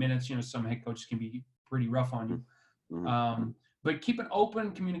able to get minutes. Some head coaches can be pretty rough on you. But keep an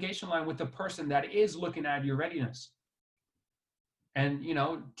open communication line with the person that is looking at your readiness. And,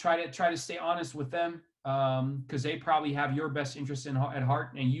 try to stay honest with them, because they probably have your best interest at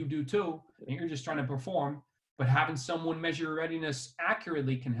heart, and you do too. And you're just trying to perform, but having someone measure your readiness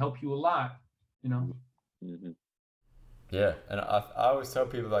accurately can help you a lot, Yeah, and I always tell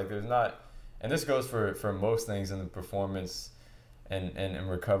people, like, there's not, and this goes for most things in the performance and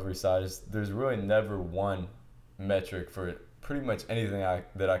recovery side, is there's really never one metric for pretty much anything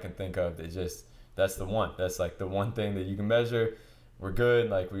that I can think of. That's the one. That's like the one thing that you can measure. We're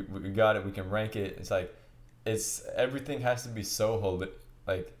good. Like, we got it. We can rank it. It's like, everything has to be so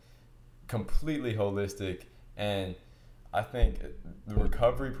completely holistic. And I think the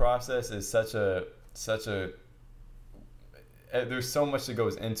recovery process is such a there's so much that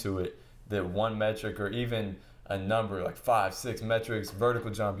goes into it that one metric or even a number like 5, 6 metrics,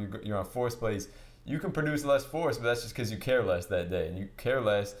 vertical jump, you're on force plates, you can produce less force, but that's just because you care less that day. And you care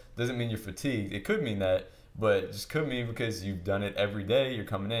less doesn't mean you're fatigued. It could mean that, but it just could mean because you've done it every day. You're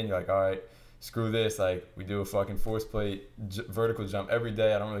coming in, you're like, all right, screw this. Like, we do a fucking force plate vertical jump every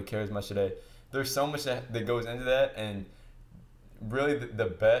day. I don't really care as much today. There's so much that goes into that, and really the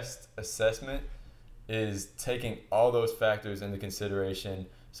best assessment is taking all those factors into consideration.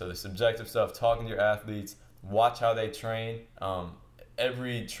 So the subjective stuff, talking to your athletes, watch how they train.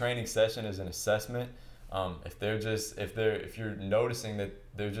 Every training session is an assessment. If you're noticing that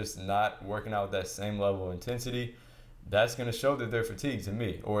they're just not working out with that same level of intensity, that's going to show that they're fatigued to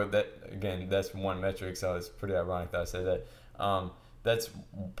me. Or that, again, that's one metric, so it's pretty ironic that I say that. That's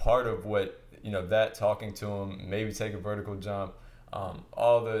part of what, that talking to them, maybe take a vertical jump,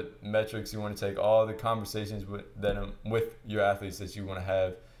 all the metrics you want to take, all the conversations with your athletes that you want to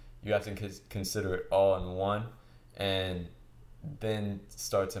have, you have to consider it all in one, and then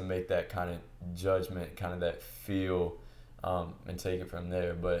start to make that kind of judgment, kind of that feel, and take it from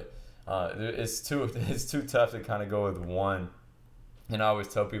there. But it's too tough to kind of go with one. And I always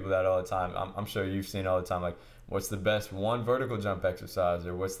tell people that all the time. I'm sure you've seen it all the time. Like, what's the best one vertical jump exercise,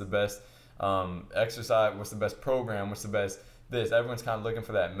 or what's the best exercise? What's the best program? What's the best this? Everyone's kind of looking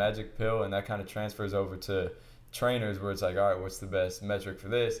for that magic pill, and that kind of transfers over to trainers, where it's like, all right, what's the best metric for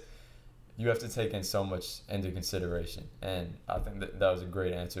this? You have to take in so much into consideration, and I think that was a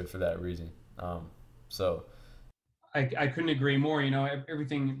great answer for that reason. So I couldn't agree more.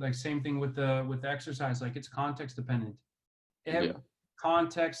 Everything, like, same thing with the exercise. Like, it's context dependent.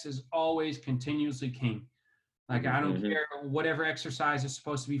 Context is always continuously king. Like, I don't care, whatever exercise is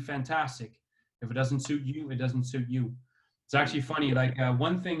supposed to be fantastic. If it doesn't suit you, it doesn't suit you. It's actually funny. Like,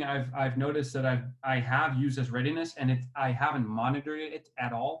 one thing I've noticed that I have used as readiness, and I haven't monitored it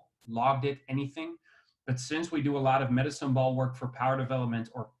at all, logged it, anything. But since we do a lot of medicine ball work for power development,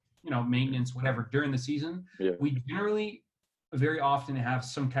 or maintenance, whatever, during the season, we generally very often have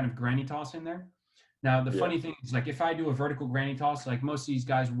some kind of granny toss in there. Now, the funny thing is, like, if I do a vertical granny toss, like, most of these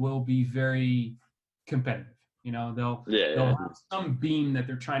guys will be very competitive. They'll have some beam that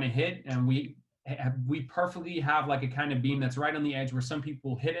they're trying to hit, and we perfectly have, like, a kind of beam that's right on the edge, where some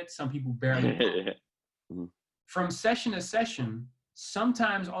people hit it, some people barely. From session to session,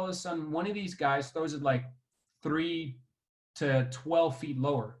 sometimes all of a sudden one of these guys throws it like 3 to 12 feet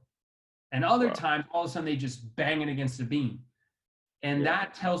lower, and other times all of a sudden they just bang it against the beam, and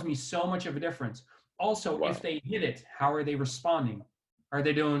that tells me so much of a difference. Also, if they hit it, how are they responding? Are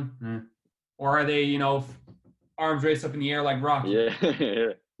they doing or are they arms raised up in the air like Rocky?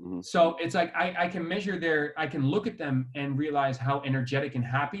 So it's like I can measure I can look at them and realize how energetic and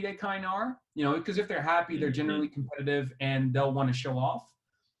happy they kind of are, because if they're happy, they're generally competitive and they'll want to show off.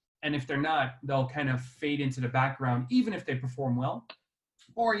 And if they're not, they'll kind of fade into the background, even if they perform well.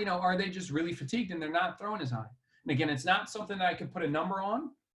 Or, are they just really fatigued and they're not throwing as high? And again, it's not something that I can put a number on.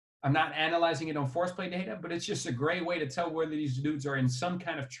 I'm not analyzing it on force play data, but it's just a great way to tell whether these dudes are in some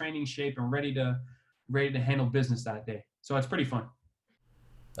kind of training shape and ready to handle business that day. So it's pretty fun.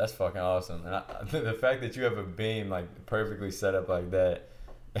 That's fucking awesome. And the fact that you have a beam, like, perfectly set up like that,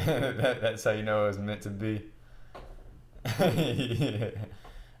 that's how you know it was meant to be.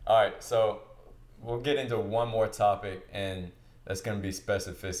 All right, so we'll get into one more topic, and that's going to be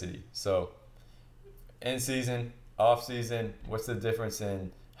specificity. So, in season, off season, what's the difference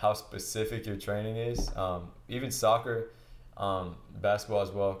in how specific your training is? Even soccer, basketball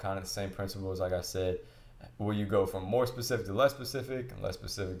as well, kind of the same principles, like I said. Will you go from more specific to less specific, and less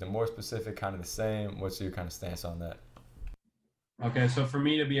specific to more specific, kind of the same? What's your kind of stance on that? Okay, so for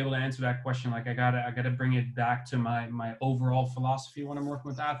me to be able to answer that question, like, I gotta bring it back to my overall philosophy when I'm working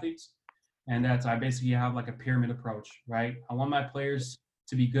with athletes, and that's, I basically have like a pyramid approach, right? I want my players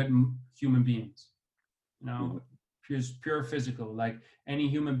to be good human beings, pure physical. Like, any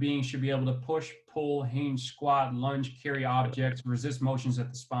human being should be able to push, pull, hinge, squat, lunge, carry objects, resist motions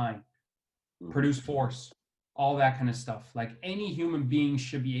at the spine, produce force, all that kind of stuff. Like, any human being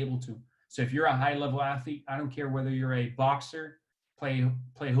should be able to. So if you're a high level athlete, I don't care whether you're a boxer, play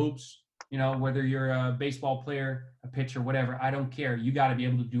hoops, whether you're a baseball player, a pitcher, whatever, I don't care. You got to be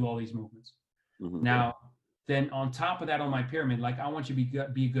able to do all these movements. Now, then on top of that, on my pyramid, like, I want you to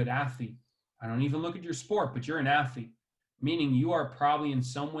be a good athlete. I don't even look at your sport, but you're an athlete, meaning you are probably in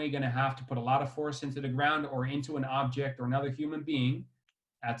some way going to have to put a lot of force into the ground or into an object or another human being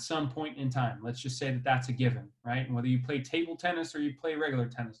at some point in time. Let's just say that that's a given, right? And whether you play table tennis or you play regular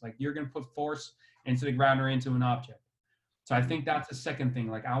tennis, like, you're going to put force into the ground or into an object. So I think that's the second thing.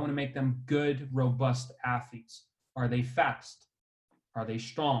 Like, I want to make them good, robust athletes. Are they fast? Are they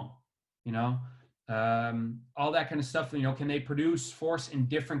strong? All that kind of stuff. Can they produce force in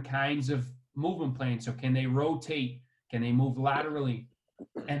different kinds of movement planes? So can they rotate? Can they move laterally?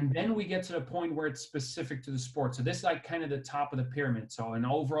 And then we get to the point where it's specific to the sport. So this is like kind of the top of the pyramid. So an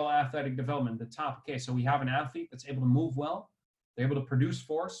overall athletic development, the top. Okay, so we have an athlete that's able to move well. They're able to produce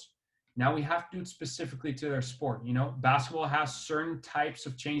force. Now we have to do it specifically to their sport. Basketball has certain types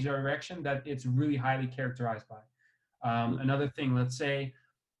of change of direction that it's really highly characterized by. Another thing, let's say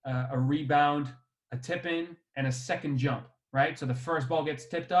a rebound, a tip in, and a second jump, right? So the first ball gets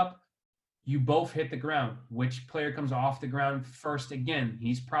tipped up, you both hit the ground. Which player comes off the ground first again?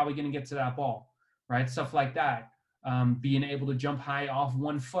 He's probably going to get to that ball, right? Stuff like that. being able to jump high off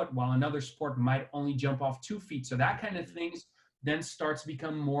 1 foot while another sport might only jump off 2 feet. So that kind of things then starts to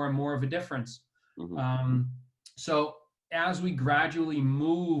become more and more of a difference. So as we gradually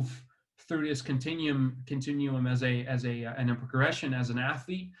move through this continuum as a progression as an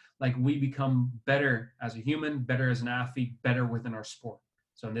athlete, like we become better as a human, better as an athlete, better within our sport.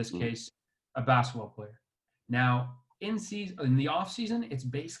 So in this case, a basketball player. Now in the off season, it's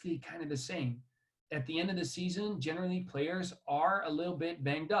basically kind of the same. At the end of the season, generally players are a little bit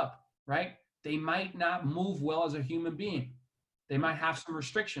banged up, right? They might not move well as a human being. They might have some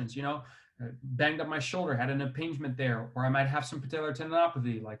restrictions, banged up my shoulder, had an impingement there, or I might have some patellar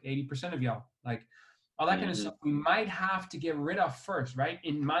tendinopathy, like 80% of y'all, like all that kind of stuff. We might have to get rid of first, right?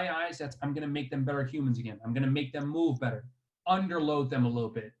 In my eyes, I'm going to make them better humans again. I'm going to make them move better, underload them a little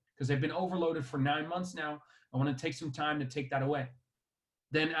bit because they've been overloaded for 9 months now. I want to take some time to take that away.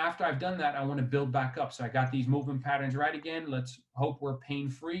 Then after I've done that, I want to build back up. So I got these movement patterns right again. Let's hope we're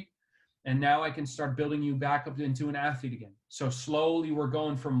pain-free. And now I can start building you back up into an athlete again. So slowly we're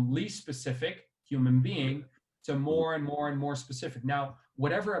going from least specific human being to more and more and more specific. Now,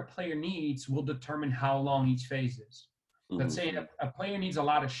 whatever a player needs will determine how long each phase is. Let's say a player needs a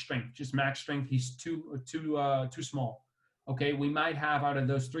lot of strength, just max strength. He's too small. Okay, we might have out of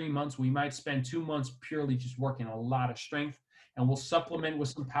those 3 months, we might spend 2 months purely just working a lot of strength, and we'll supplement with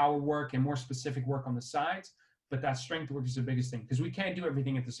some power work and more specific work on the sides. But that strength work is the biggest thing because we can't do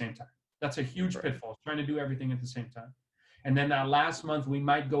everything at the same time. That's a huge pitfall, trying to do everything at the same time. And then that last month, we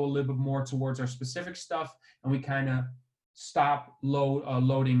might go a little bit more towards our specific stuff, and we kind of stop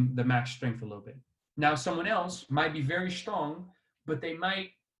loading the max strength a little bit. Now, someone else might be very strong, but they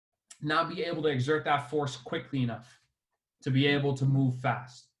might not be able to exert that force quickly enough to be able to move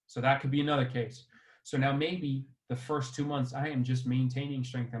fast. So that could be another case. So now maybe the first 2 months, I am just maintaining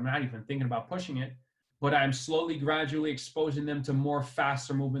strength. I'm not even thinking about pushing it, but I'm slowly, gradually exposing them to more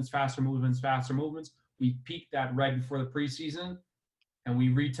faster movements. We peak that right before the preseason, and we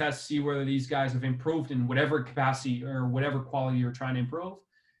retest, see whether these guys have improved in whatever capacity or whatever quality you're trying to improve.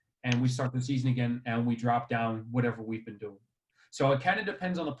 And we start the season again, and we drop down whatever we've been doing. So it kind of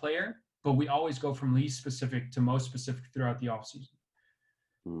depends on the player, but we always go from least specific to most specific throughout the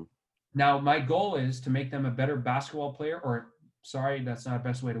offseason. Now, my goal is to make them a better basketball player, or sorry, that's not the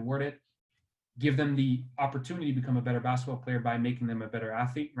best way to word it. Give them the opportunity to become a better basketball player by making them a better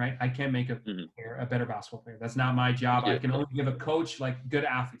athlete, right? I can't make a better basketball player. That's not my job. I can only give a coach like good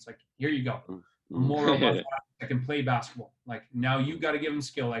athletes. Like, here you go. More robust athletes that can play basketball. Like, now you got to give them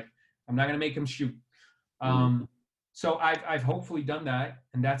skill. Like, I'm not going to make them shoot. So I've hopefully done that,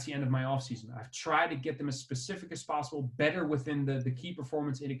 and that's the end of my offseason. I've tried to get them as specific as possible, better within the key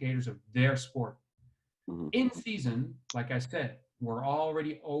performance indicators of their sport. In season, like I said, we're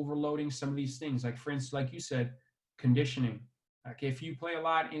already overloading some of these things. Like, for instance, like you said, conditioning. Like, if you play a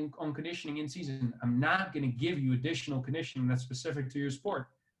lot on conditioning in season, I'm not going to give you additional conditioning that's specific to your sport.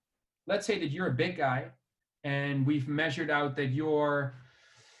 Let's say that you're a big guy, and we've measured out that your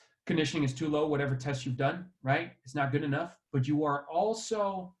conditioning is too low, whatever test you've done, right? It's not good enough, but you are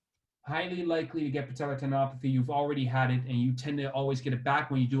also highly likely to get patellar tendinopathy. You've already had it, and you tend to always get it back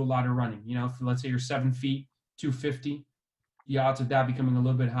when you do a lot of running. If, let's say you're 7 feet, 250, the odds of that becoming a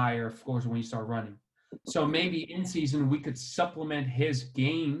little bit higher, of course, when you start running. So maybe in season, we could supplement his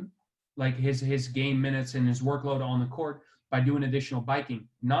game, like his game minutes and his workload on the court by doing additional biking.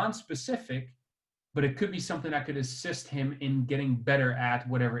 Non-specific, but it could be something that could assist him in getting better at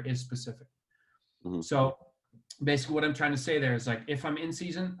whatever is specific. So basically what I'm trying to say there is, like, if I'm in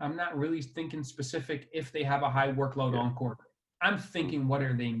season, I'm not really thinking specific if they have a high workload on court. I'm thinking, what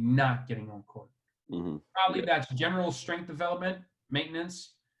are they not getting on court? Probably that's general strength development,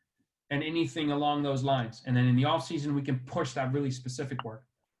 maintenance, and anything along those lines. And then in the off season, we can push that really specific work.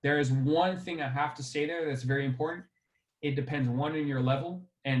 There is one thing I have to say there that's very important. It depends, one, on your level,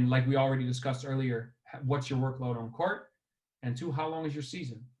 and like we already discussed earlier, what's your workload on court, and two, how long is your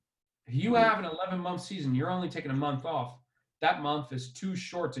season? If you have an 11-month season, you're only taking a month off. That month is too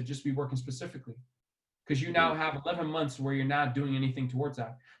short to just be working specifically, because you now have 11 months where you're not doing anything towards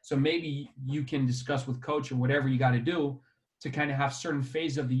that. So maybe you can discuss with coach or whatever you got to do to kind of have certain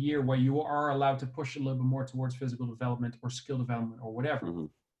phase of the year where you are allowed to push a little bit more towards physical development or skill development or whatever.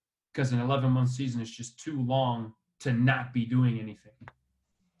 Because an 11-month season is just too long to not be doing anything,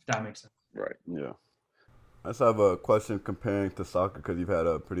 if that makes sense. Right. Yeah. I just have a question comparing to soccer, because you've had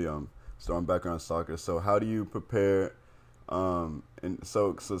a pretty strong background in soccer. So how do you prepare? And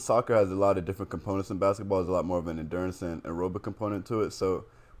so soccer has a lot of different components in basketball. There's a lot more of an endurance and aerobic component to it. So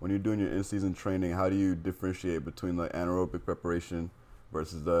when you're doing your in-season training, how do you differentiate between like anaerobic preparation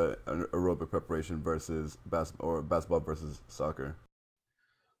versus the aerobic preparation versus basketball versus soccer?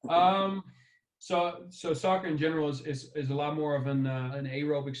 So soccer in general is a lot more of an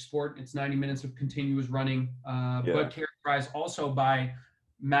aerobic sport. It's 90 minutes of continuous running, but characterized also by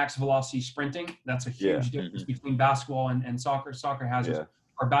max velocity sprinting. That's a huge difference between basketball and soccer. Soccer has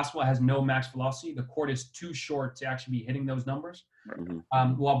or basketball has no max velocity. The court is too short to actually be hitting those numbers.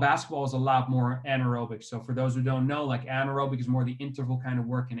 While basketball is a lot more anaerobic. So for those who don't know, like anaerobic is more the interval kind of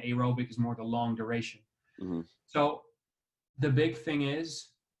work, and aerobic is more the long duration. So the big thing is,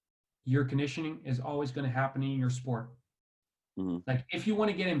 your conditioning is always going to happen in your sport. Like if you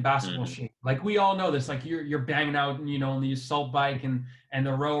want to get in basketball shape, like we all know this, like you're banging out, on the assault bike and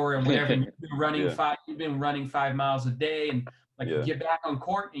the rower and whatever. And you've been running 5 miles a day, and like you get back on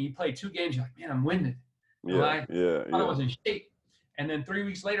court and you play 2 games. You're like, man, I'm winded. I was in shape. And then 3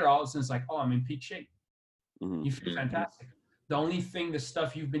 weeks later, all of a sudden it's like, oh, I'm in peak shape. You feel fantastic. The only thing, the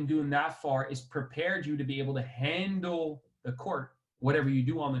stuff you've been doing that far is prepared you to be able to handle the court, whatever you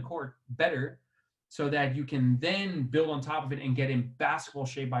do on the court, better, so that you can then build on top of it and get in basketball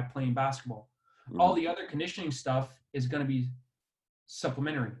shape by playing basketball. All the other conditioning stuff is going to be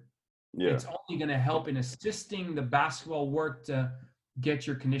supplementary. It's only going to help in assisting the basketball work to get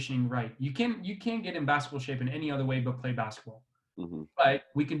your conditioning right. You can't get in basketball shape in any other way but play basketball. But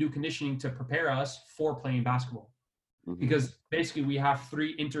we can do conditioning to prepare us for playing basketball. Because basically we have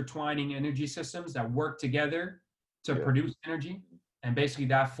 3 intertwining energy systems that work together to produce energy. And basically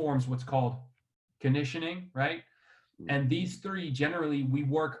that forms what's called conditioning, right? And these 3, generally, we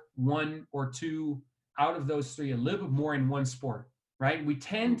work 1 or 2 out of those 3, a little bit more in one sport, right? We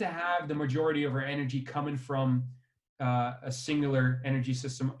tend to have the majority of our energy coming from a singular energy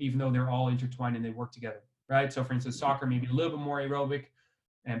system, even though they're all intertwined and they work together, right? So for instance, soccer maybe a little bit more aerobic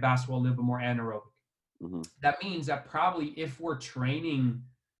and basketball a little bit more anaerobic. That means that probably if we're training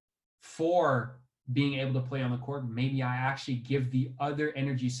for being able to play on the court, maybe I actually give the other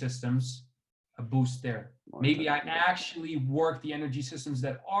energy systems a boost there. Maybe I actually work the energy systems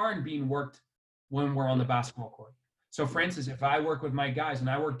that aren't being worked when we're on the basketball court. So for instance, if I work with my guys and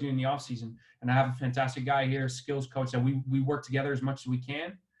I work during the off season, and I have a fantastic guy here, skills coach, that we work together as much as we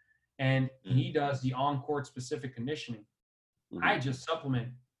can, and he does the on-court specific conditioning. I just supplement.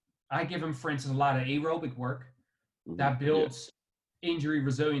 I give him, for instance, a lot of aerobic work that builds injury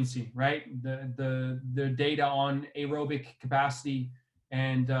resiliency, right? The data on aerobic capacity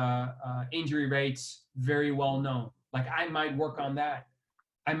and injury rates, very well known. Like I might work on that.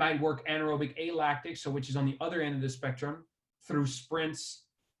 I might work anaerobic alactic, so which is on the other end of the spectrum, through sprints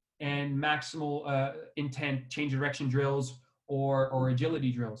and maximal intent change direction drills or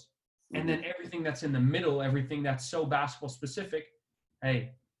agility drills. And then everything that's in the middle, everything that's so basketball specific,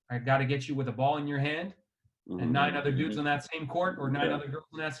 hey, I got to get you with a ball in your hand and 9 other dudes on that same court or 9 other girls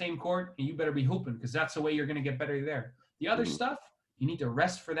on that same court, and you better be hooping, because that's the way you're going to get better there. The other stuff, you need to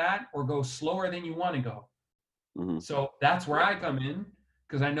rest for that or go slower than you want to go. So that's where I come in,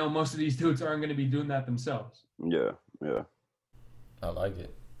 because I know most of these dudes aren't going to be doing that themselves. I like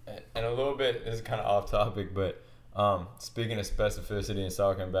it. And a little bit, this is kind of off topic, but speaking of specificity in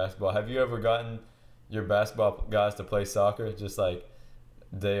soccer and basketball, have you ever gotten your basketball guys to play soccer, just like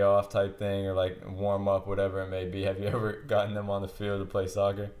day off type thing, or like warm up, whatever it may be? Have you ever gotten them on the field to play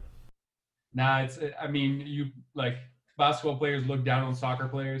soccer? Nah, you like basketball players look down on soccer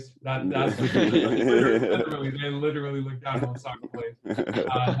players. That's literally, they literally look down on soccer players.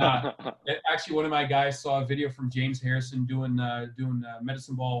 Actually, one of my guys saw a video from James Harrison doing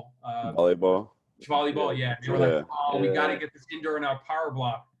medicine ball, volleyball. Yeah, they were like, "Oh, we got to get this indoor in our power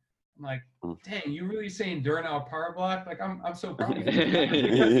block." I'm like, "Dang, you really saying during our power block?" Like, I'm so proud of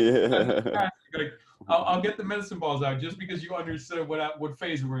you. Like, I'll get the medicine balls out just because you understood what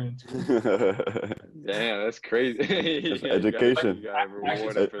phase we're in. Damn, that's crazy. It's education.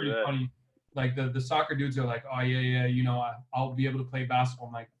 Actually, it's pretty funny. Like the soccer dudes are like, "Oh yeah, I'll be able to play basketball."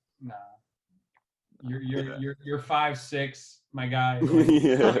 I'm like, "Nah, you're 5'6", my guy.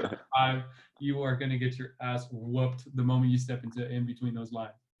 Like, 5, you are gonna get your ass whooped the moment you step in between those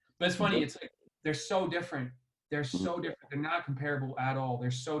lines." But it's funny. It's like they're so different. They're so different. They're not comparable at all. They're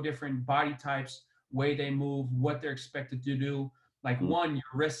so different body types, way they move, what they're expected to do. Like one, your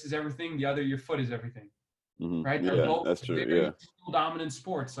wrist is everything. The other, your foot is everything. Right? They're both that's true. very dominant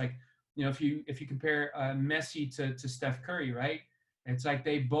sports. Like, if you compare Messi to Steph Curry, right? It's like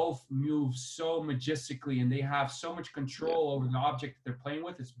they both move so majestically and they have so much control over the object that they're playing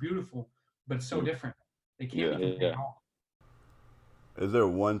with. It's beautiful, but it's so different. They can't be compared at all. Is there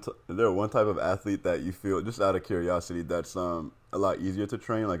one type of athlete that you feel, just out of curiosity, that's a lot easier to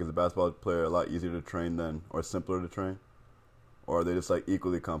train? Like, is a basketball player a lot easier to train than, or simpler to train? or are they just like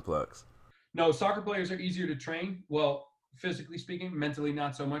equally complex? No, soccer players are easier to train. Well, physically speaking, mentally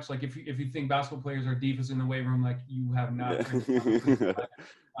not so much. Like if you think basketball players are divas in the weight room, like you have not trained. Yeah.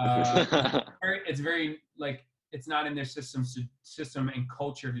 Uh, it's very like it's not in their system and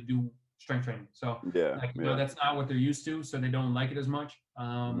culture to do strength training. So Yeah, like yeah. that's not what they're used to, so they don't like it as much.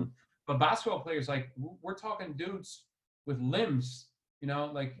 Mhm. But basketball players, like we're talking dudes with limbs,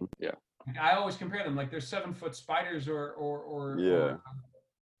 like Yeah. I always compare them like they're 7-foot spiders or Yeah.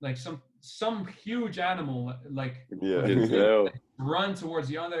 like some huge animal like Yeah. Good tell. run towards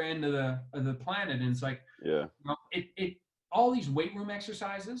the other end of the planet, and it's like Yeah. it all these weight room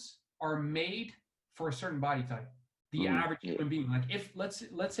exercises are made for a certain body type, the Mhm. average human being. Like if let's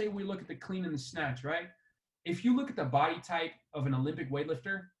say we look at the clean and the snatch, right? If you look at the body type of an Olympic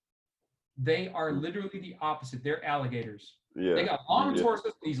weightlifter, they are literally the opposite. They're alligators. Yeah. They got long Yeah. torsos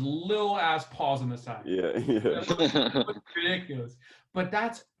and these little ass paws on the side. Yeah. Yeah. It's ridiculous. But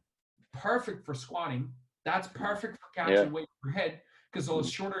that's perfect for squatting. That's perfect for catching weight per head, because the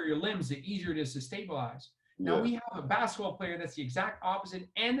shorter your limbs, the easier it is to stabilize. Now we have a basketball player that's the exact opposite,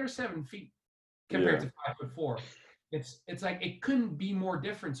 and they're 7 feet compared to 5'4". It's like it couldn't be more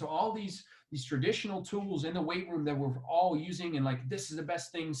different. So all these traditional tools in the weight room that we're all using, and like this is the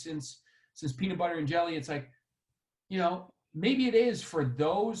best thing since peanut butter and jelly. It's like, maybe it is for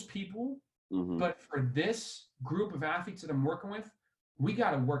those people, Mhm. but for this group of athletes that I'm working with, we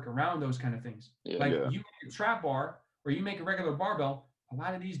got to work around those kind of things. Yeah. Like Yeah. you make a trap bar or you make a regular barbell, a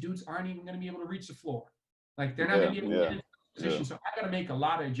lot of these dudes aren't even going to be able to reach the floor. Like they're not going to be able to get into the position. So I got to make a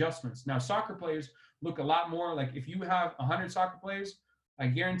lot of adjustments. Now, soccer players look a lot more like, if you have 100 soccer players, I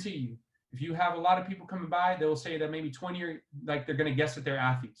guarantee you, if you have a lot of people coming by, they will say that maybe 20 are like they're going to guess that they're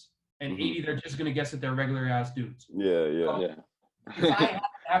athletes, and 80 they're just going to guess that they're regular ass dudes. Yeah. Yeah. Yeah. If I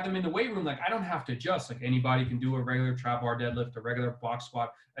have them in the weight room, like I don't have to adjust. Like anybody can do a regular trap bar deadlift, a regular box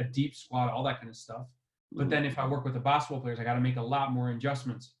squat, a deep squat, all that kind of stuff. But then if I work with the basketball players, I got to make a lot more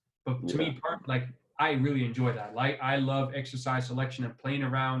adjustments. But to me, like I really enjoy that. Like I love exercise selection and playing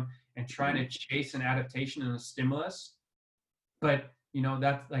around and trying to chase an adaptation and a stimulus. But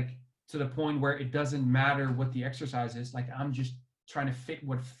that's like to the point where it doesn't matter what the exercise is. Like I'm just trying to fit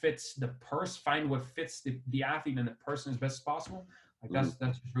what fits the person, find what fits the athlete and the person as best as possible. Like that's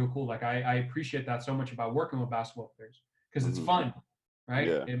just real cool. Like I appreciate that so much about working with basketball players, because it's fun, right?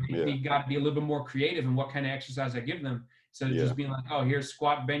 Yeah. It makes me got to be a little bit more creative in what kind of exercise I give them, instead of just being like, oh, here's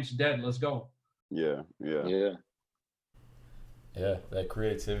squat, bench, dead, let's go. Yeah. Yeah. Yeah. Yeah, that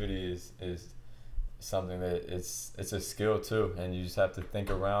creativity is something that it's a skill too, and you just have to think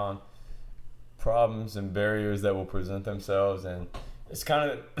around problems and barriers that will present themselves. And it's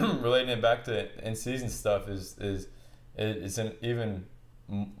kind of relating it back to in-season stuff even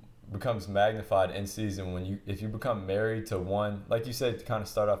becomes magnified in season when if you become married to one, like you said to kind of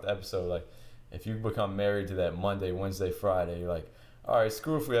start off the episode, like if you become married to that Monday, Wednesday, Friday, you're like, all right,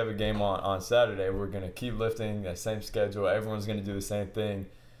 screw if we have a game on Saturday, we're going to keep lifting that same schedule, everyone's going to do the same thing.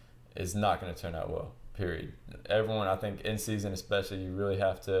 It's not going to turn out well, period. Everyone, I think in season especially, you really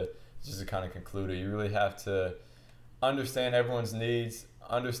have to, just to kind of conclude it, you really have to understand everyone's needs,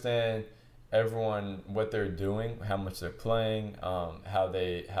 understand everyone what they're doing, how much they're playing, how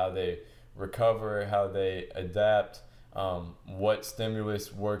they recover, how they adapt, what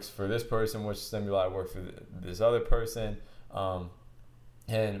stimulus works for this person, which stimuli work for this other person,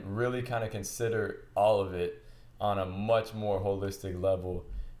 and really kind of consider all of it on a much more holistic level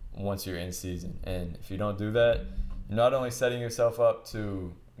once you're in season. And if you don't do that, you're not only setting yourself up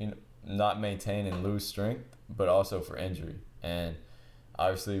to not maintain and lose strength, but also for injury. And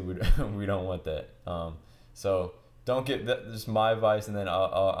obviously we don't want that. So don't get that. Just my advice, and then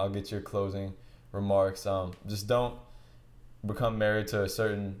I'll get your closing remarks. Just don't become married to a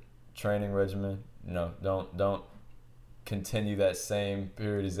certain training regimen. Don't continue that same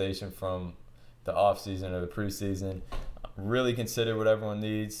periodization from the off season or the preseason. Really consider what everyone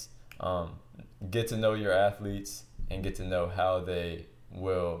needs. Get to know your athletes and get to know how they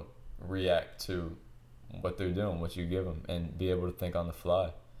will react to what they're doing, what you give them, and be able to think on the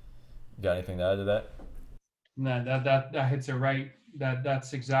fly. You got anything to add to that? No, that hits it right.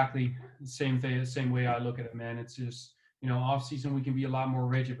 That's exactly the same thing, the same way I look at it, man. It's just, off season we can be a lot more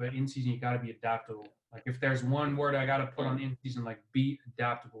rigid, but in season you got to be adaptable. Like if there's one word I got to put on in season, like be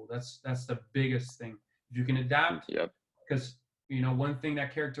adaptable. That's the biggest thing. If you can adapt, because one thing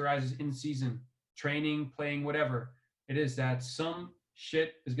that characterizes in season training, playing, whatever it is, that some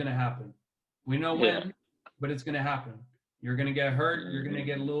shit is gonna happen. We know when, but it's gonna happen. You're gonna get hurt. You're gonna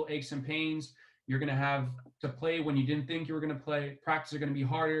get little aches and pains. You're gonna have to play when you didn't think you were gonna play. Practice are gonna be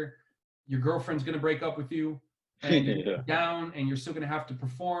harder. Your girlfriend's gonna break up with you. and you're Yeah. down and you're still going to have to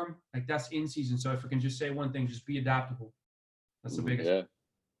perform, like that's in season. So if I can just say one thing, just be adaptable. That's the biggest. Yeah.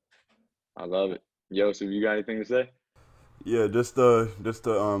 I love it. Joseph, you got anything to say? Yeah,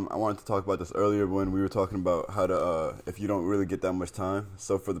 I wanted to talk about this earlier when we were talking about how to if you don't really get that much time.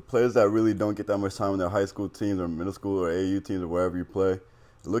 So for the players that really don't get that much time in their high school teams or middle school or AAU teams or wherever you play,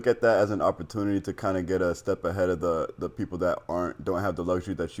 look at that as an opportunity to kind of get a step ahead of the people that don't have the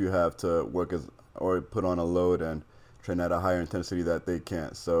luxury that you have to work or put on a load and train at a higher intensity that they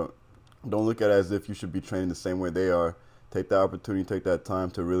can't. So don't look at it as if you should be training the same way they are. Take that opportunity, take that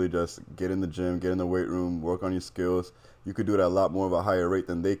time to really just get in the gym, get in the weight room, work on your skills. You could do it at a lot more of a higher rate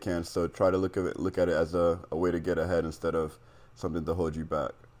than they can. So try to look at it as a way to get ahead instead of something to hold you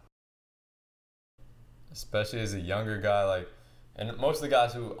back. Especially as a younger guy, and most of the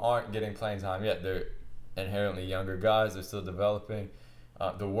guys who aren't getting playing time yet, they're inherently younger guys. They're still developing.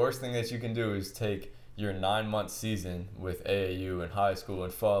 The worst thing that you can do is take your 9-month season with AAU and high school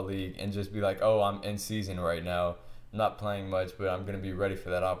and fall league and just be like, oh, I'm in season right now. I'm not playing much, but I'm going to be ready for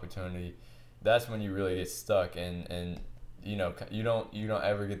that opportunity. That's when you really get stuck, and you don't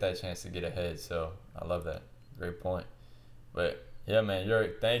ever get that chance to get ahead. So I love that. Great point. But yeah, man,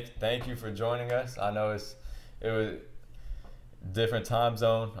 thank you for joining us. I know it was different time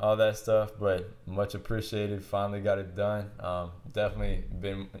zone, all that stuff, but much appreciated. Finally got it done. Definitely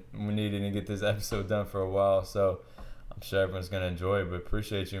we needed to get this episode done for a while, so I'm sure everyone's gonna enjoy it. But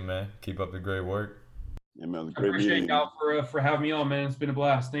appreciate you, man. Keep up the great work. Yeah, man, I great appreciate meeting y'all for having me on, man. It's been a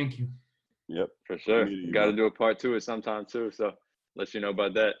blast. Thank you. Yep. For sure. Meeting you, Got to man. do a part 2 at some time too. So let you know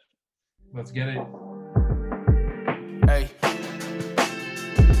about that. Let's get it. Hey,